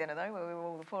family dinner though, where we were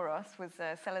all the four of us, was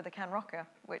Cella de Can Roca,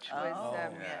 which was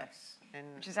yes,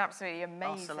 which is absolutely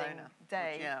amazing Barcelona.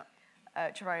 day.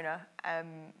 Girona.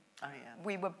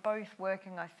 We were both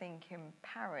working, I think, in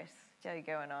Paris,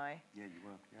 Diego and I. Yeah, you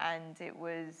were. Yeah. And it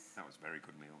was... That was a very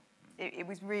good meal. It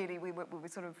was really, we were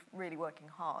sort of really working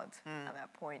hard at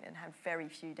that point and had very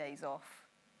few days off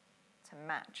to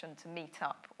match and to meet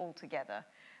up all together.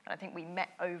 And I think we met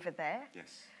over there.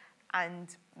 Yes.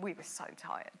 And we were so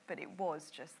tired, but it was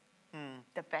just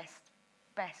the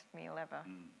best meal ever.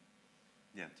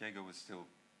 Yeah, Diego was still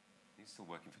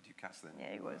working for Ducasse then.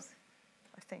 Yeah, he was.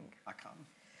 I think. I can't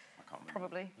remember.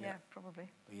 Probably, yeah, probably.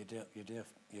 But your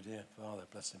dear father,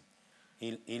 bless him,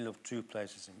 he loved two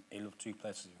places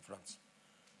in France,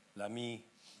 L'Ami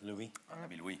Louis.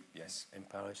 L'Ami Louis, yes, in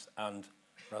Paris, and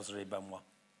Brasserie Benoit,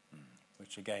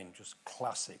 which again just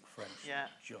classic French. Yeah.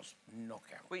 Just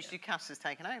knockout. Which Ducasse has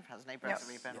taken over, hasn't he?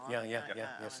 Brasserie Benoit.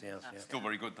 Yes, he has. Still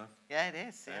very good though. Yeah, it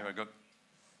is. Yeah, very good.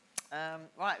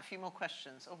 Right, a few more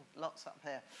questions. Oh, lots up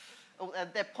here. Oh,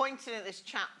 they're pointing at this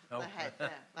chap ahead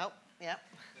there. Oh, yeah.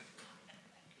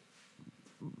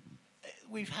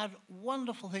 We've had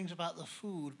wonderful things about the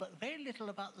food, but very little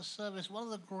about the service. One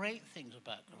of the great things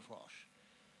about Gavroche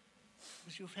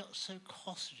was you felt so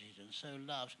cosseted and so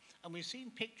loved. And we've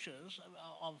seen pictures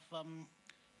of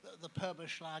the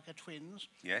Perberschlager twins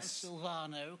and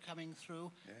Silvano coming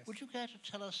through. Yes. Would you care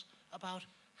to tell us about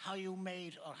how you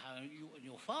made, or how you and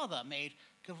your father made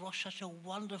Gavroche such a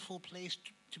wonderful place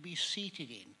to be seated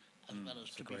in, as well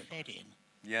as to be fed in?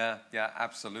 Yeah,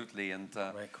 absolutely. And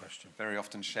great question. Very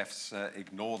often chefs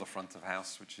ignore the front of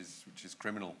house, which is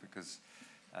criminal, because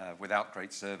Without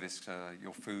great service,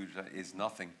 your food is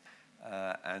nothing.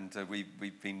 And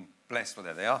we've been blessed with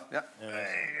it. They are, yeah.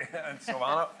 And so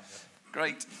on.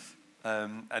 Great.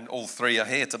 And all three are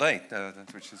here today,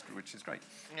 which is great.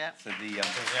 Yeah. So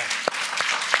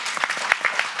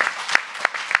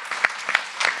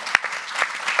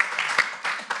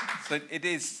So it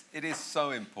is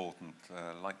so important,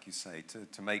 like you say,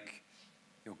 to make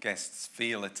your guests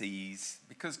feel at ease,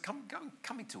 because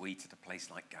coming to eat at a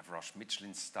place like Gavroche,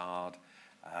 Michelin Starred,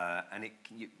 and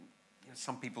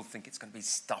some people think it's going to be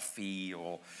stuffy,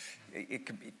 or it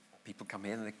can be, people come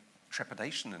in and they're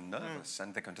trepidation and nervous,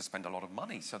 and they're going to spend a lot of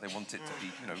money, so they want it to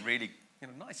be really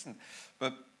nice.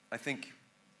 But I think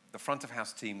the front of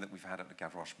house team that we've had at the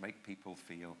Gavroche make people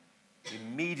feel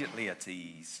immediately at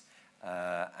ease.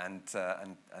 And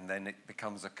then it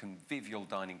becomes a convivial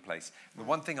dining place. The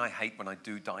one thing I hate when I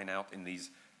do dine out in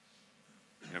these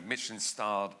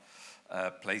Michelin-starred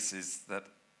places that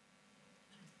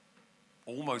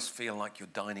almost feel like you're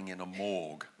dining in a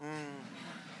morgue.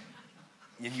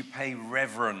 And you pay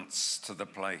reverence to the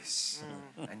place.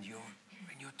 And you're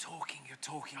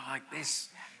talking like this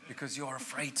because you're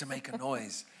afraid to make a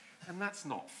noise. And that's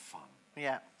not fun.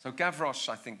 Yeah. So Gavroche,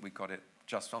 I think we got it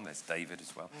just on. There's David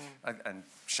as well, and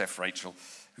Chef Rachel,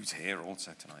 who's here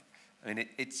also tonight. I mean,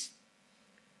 it's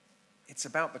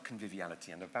about the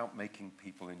conviviality and about making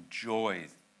people enjoy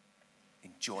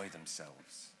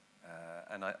themselves.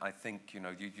 And I think you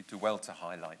do well to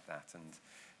highlight that. And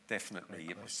definitely,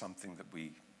 it was something that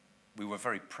we were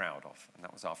very proud of, and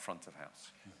that was our front of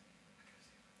house.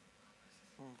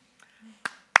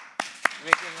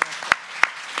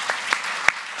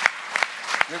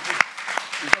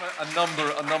 We've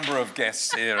got a number of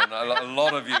guests here, and a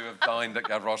lot of you have dined at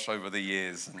Gavroche over the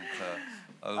years, and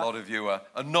a lot of you are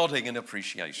nodding in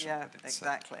appreciation. Yeah,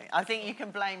 exactly. I think you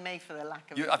can blame me for the lack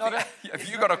of... Have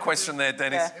you got a question there,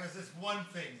 Dennis? Yeah. There was this one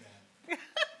thing then.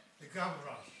 The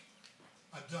Gavroche,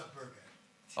 a duck burger.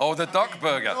 Oh, the duck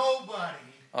burger. Nobody...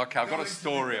 Okay, I've got a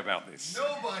story about this.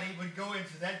 Nobody would go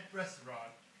into that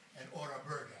restaurant and order a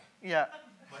burger. Yeah.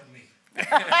 But me.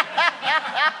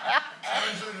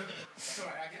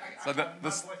 So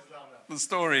the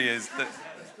story is that...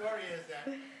 The story is that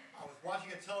I was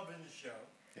watching a television show.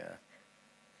 Yeah.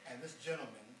 And this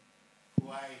gentleman, who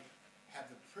I have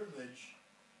the privilege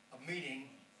of meeting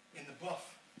in the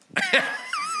buff, in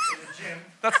the gym.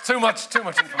 That's too much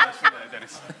information there,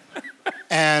 Dennis.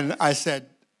 And I said,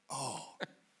 "Oh,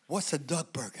 what's a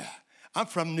duck burger? I'm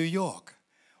from New York.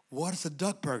 What is a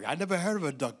duck burger? I never heard of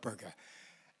a duck burger."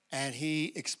 And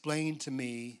he explained to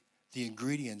me the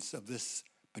ingredients of this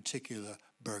particular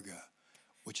burger,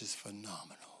 which is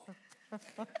phenomenal.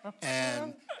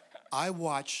 And I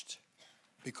watched,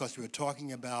 because we were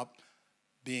talking about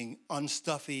being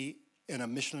unstuffy in a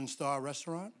Michelin star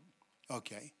restaurant.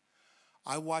 Okay.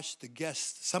 I watched the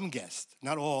guests, some guests,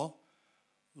 not all,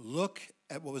 look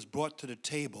at what was brought to the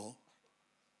table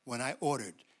when I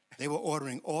ordered. They were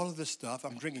ordering all of this stuff.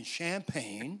 I'm drinking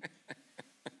champagne.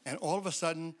 And all of a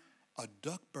sudden, a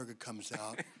duck burger comes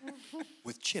out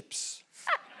with chips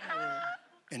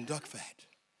and duck fat,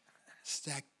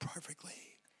 stacked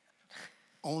perfectly.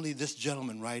 Only this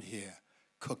gentleman right here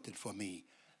cooked it for me.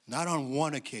 Not on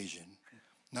one occasion,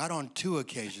 not on two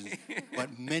occasions,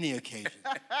 but many occasions.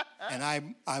 And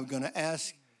I'm going to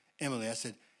ask Emily, I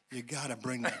said, you got to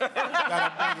bring that.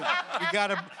 You got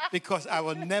to, because I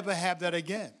will never have that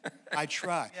again. I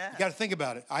try. Yeah. You got to think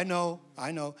about it. I know.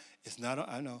 It's not,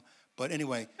 I know. But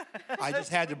anyway, I just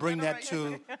had to bring that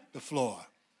to the floor.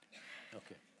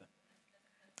 Okay.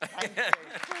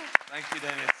 Thank you,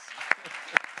 Dennis.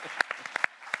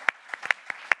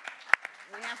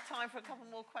 We have time for a couple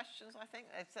more questions, I think.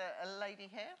 It's a lady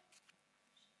here.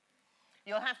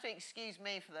 You'll have to excuse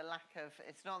me for the lack of...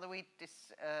 It's not that we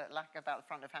lack about the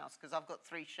front of house, because I've got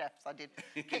 3 chefs. I did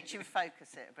kitchen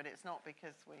focus it, but it's not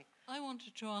because we... I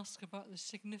wanted to ask about the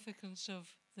significance of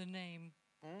the name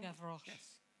Gavroche.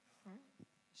 Yes.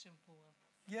 Simple one.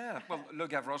 Yeah, well, Le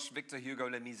Gavroche, Victor Hugo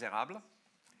Les Miserables.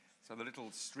 So the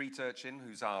little street urchin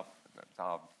who's our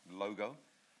logo.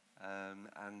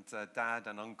 And Dad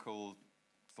and Uncle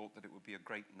thought that it would be a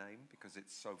great name because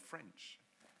it's so French.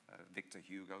 Victor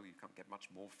Hugo, you can't get much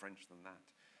more French than that.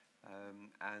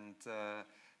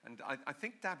 And I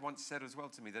think Dad once said as well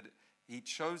to me that he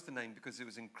chose the name because it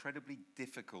was incredibly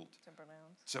difficult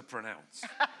to pronounce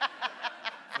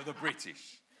for the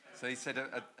British. So he said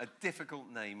a difficult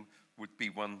name would be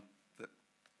one that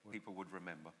people would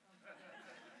remember.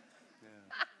 Yeah.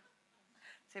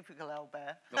 Typical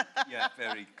Albert. Yeah,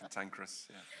 very cantankerous.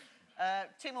 Yeah.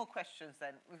 2 more questions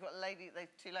then. We've got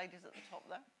 2 ladies at the top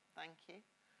there. Thank you.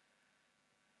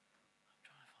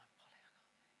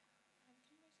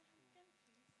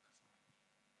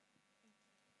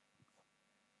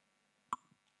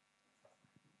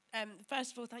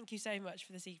 First of all, thank you so much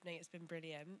for this evening. It's been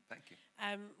brilliant. Thank you.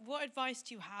 What advice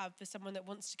do you have for someone that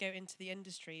wants to go into the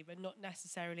industry, but not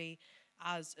necessarily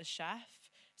as a chef?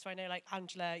 So I know, like,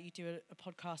 Angela, you do a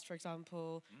podcast, for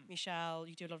example. Michelle,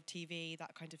 you do a lot of TV,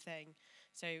 that kind of thing.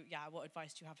 So, yeah, what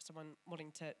advice do you have for someone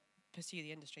wanting to pursue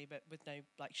the industry, but with no,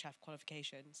 like, chef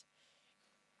qualifications?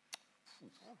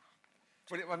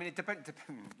 Well, I mean, it depends.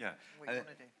 Yeah. What do you want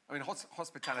to do? I mean,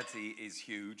 hospitality is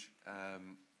huge.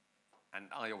 And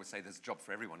I always say there's a job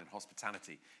for everyone in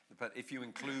hospitality. But if you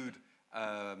include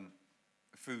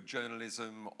food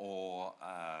journalism or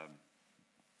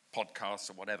podcasts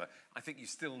or whatever, I think you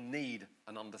still need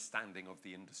an understanding of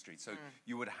the industry. So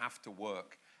you would have to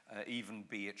work, even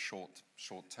be it short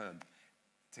term,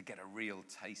 to get a real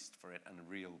taste for it and a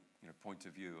real point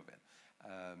of view of it.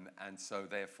 And so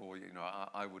therefore,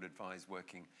 I would advise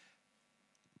working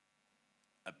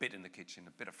a bit in the kitchen,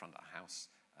 a bit of front of house,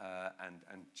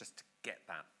 and just to get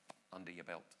that under your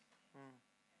belt.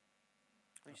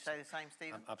 Would you say the same,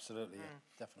 Stephen? Absolutely, yeah,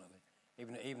 definitely.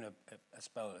 Even a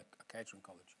spell at a catering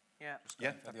college. Yeah.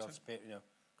 For the odds,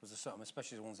 because there's some,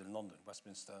 especially the ones in London,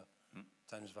 Westminster,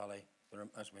 Thames Valley.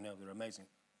 As we know, they're amazing.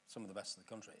 Some of the best in the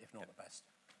country, if not the best.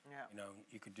 Yeah.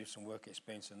 You could do some work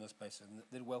experience in this place, and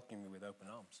they'd welcome you with open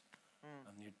arms.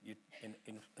 And you in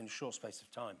a short space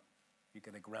of time, you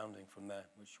get a grounding from there,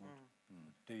 which would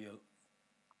do you.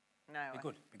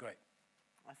 Be great.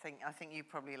 I think you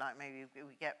probably, like, maybe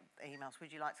we get emails,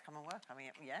 would you like to come and work? I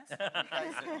mean, yes.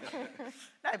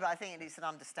 No, but I think it is an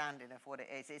understanding of what it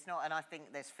is. It's not, and I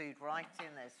think there's food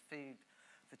writing, there's food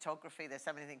photography, there's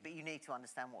so many things, but you need to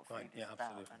understand what food is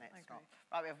about. Absolutely. And it's not.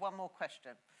 Right, we have one more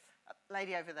question.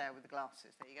 Lady over there with the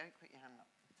glasses. There you go. Put your hand up.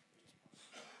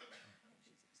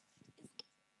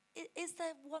 Is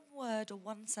there one word or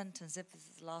one sentence, if this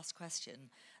is the last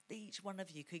question, that each one of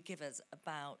you could give us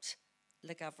about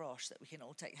Le Gavroche that we can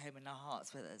all take home in our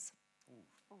hearts with us?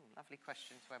 Ooh, lovely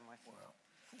question to end with.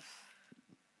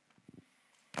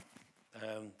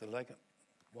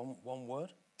 One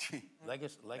word.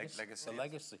 Legacy. The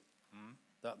legacy.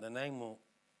 That the name will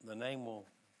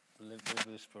live with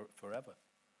us forever.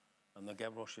 And the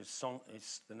Gavroche's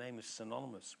the name is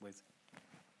synonymous with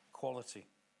quality,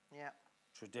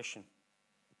 tradition,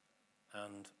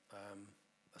 and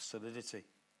a solidity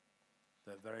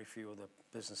that very few other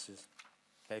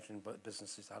catering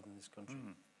businesses have in this country.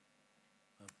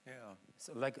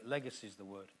 So legacy is the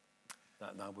word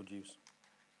that I would use.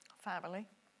 Family.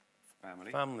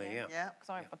 Family, yeah. Yeah. Because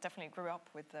I definitely grew up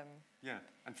with them. Yeah,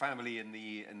 and family in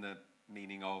the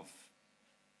meaning of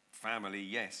family,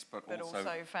 yes, but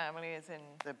also family as in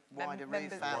the wider Roux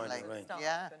family.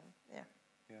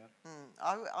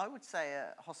 I would say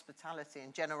hospitality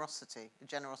and generosity.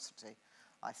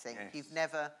 I think you've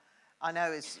never. I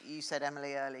know, as you said,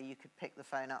 Emily, earlier, you could pick the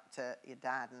phone up to your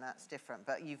dad, and that's different.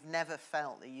 But you've never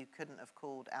felt that you couldn't have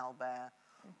called Albert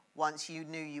once you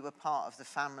knew you were part of the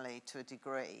family to a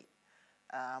degree.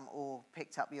 Or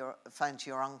picked up your phone to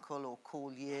your uncle or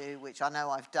call you, which I know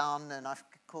I've done, and I've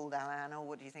called Alan,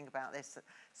 what do you think about this?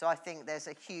 So I think there's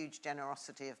a huge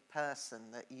generosity of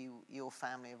person that your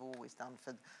family have always done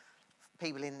for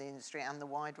people in the industry and the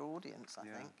wider audience, I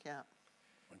think,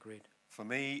 Agreed. For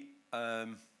me,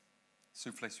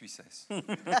 soufflé suissesse. Good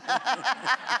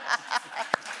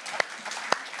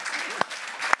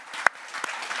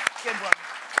one.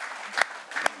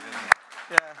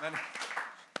 Yeah.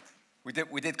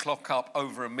 We did clock up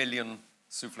over 1 million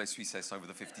soufflé suissesse over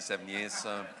the 57 years.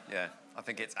 So, yeah, I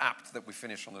think it's apt that we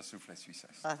finish on a soufflé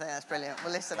suissesse. I think that's brilliant.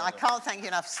 Well, listen, I can't thank you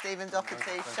enough. Stephen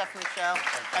Doherty, Chef Michelle,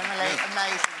 Emily,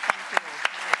 amazing. Thank you all.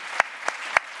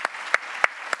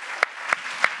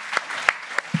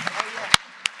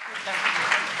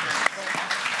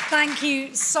 Thank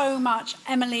you so much,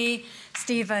 Emily,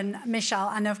 Stephen, Michelle,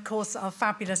 and of course our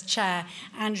fabulous chair,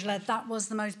 Angela. That was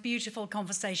the most beautiful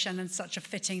conversation and such a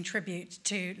fitting tribute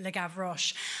to Le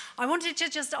Gavroche. I wanted to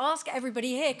just ask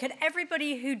everybody here, could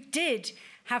everybody who did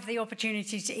have the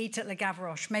opportunity to eat at Le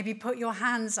Gavroche maybe put your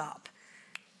hands up?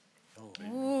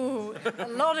 Ooh,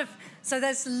 so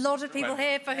there's a lot of people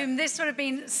here for whom this would have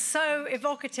been so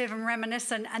evocative and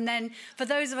reminiscent. And then for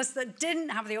those of us that didn't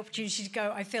have the opportunity to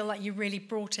go, I feel like you really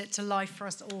brought it to life for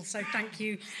us all. So thank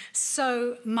you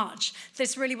so much.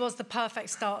 This really was the perfect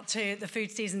start to the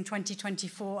food season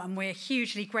 2024, and we're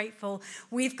hugely grateful.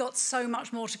 We've got so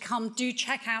much more to come. Do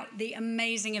check out the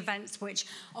amazing events which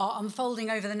are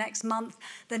unfolding over the next month.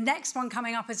 The next one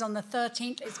coming up is on the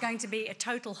 13th. It's going to be a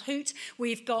total hoot.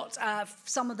 We've got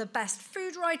some of the best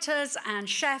food writers and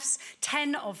chefs,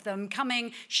 10 of them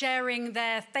coming, sharing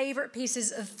their favourite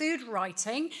pieces of food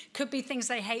writing. Could be things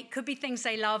they hate, could be things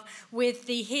they love, with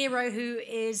the hero who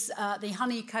is the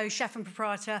Honey Co. chef and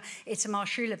proprietor, Itamar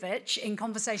Shulevich, in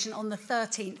conversation on the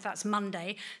 13th, that's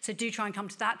Monday. So do try and come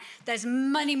to that. There's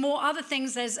many more other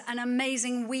things. There's an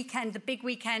amazing weekend, the big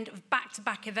weekend of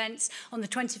back-to-back events on the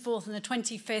 24th and the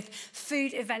 25th.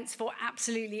 Food events for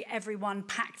absolutely everyone,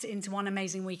 packed into one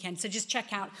amazing weekend. So just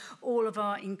check out all of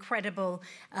our incredible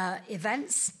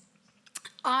events.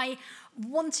 I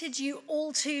wanted you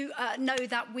all to know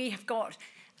that we have got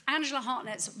Angela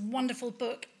Hartnett's wonderful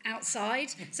book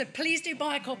outside, so please do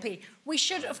buy a copy. We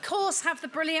should, of course, have the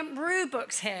brilliant Roux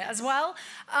books here as well.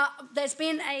 There's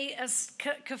been a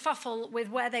kerfuffle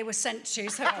with where they were sent to,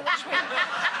 so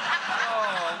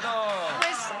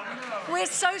we're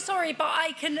so sorry, but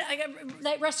I can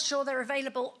rest assured they're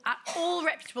available at all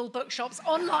reputable bookshops,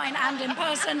 online and in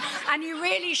person, and you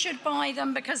really should buy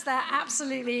them because they're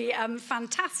absolutely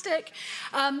fantastic.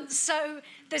 So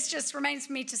this just remains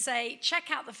for me to say, check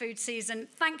out the food season.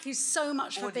 Thank you so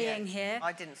much for being here.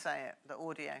 I didn't say it, the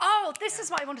audio. Oh, this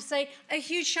is what I want to say. A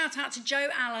huge shout out to Joe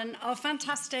Allen, our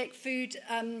fantastic food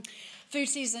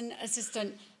season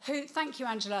assistant, who, thank you,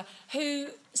 Angela, who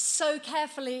so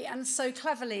carefully and so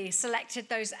cleverly selected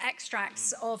those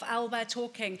extracts of Albert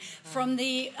talking from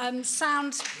the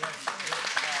sound.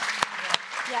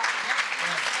 Yeah.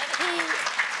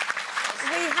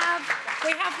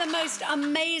 We have the most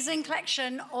amazing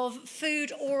collection of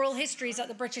food oral histories at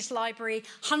the British Library,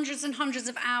 hundreds and hundreds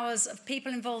of hours of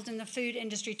people involved in the food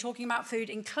industry talking about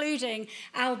food, including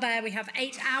Albert. We have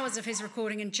 8 hours of his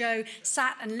recording, and Joe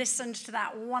sat and listened to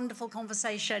that wonderful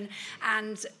conversation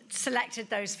and selected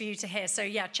those for you to hear. So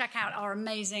yeah, check out our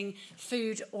amazing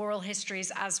food oral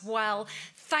histories as well.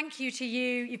 Thank you to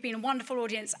you. You've been a wonderful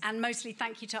audience, and mostly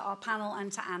thank you to our panel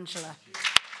and to Angela.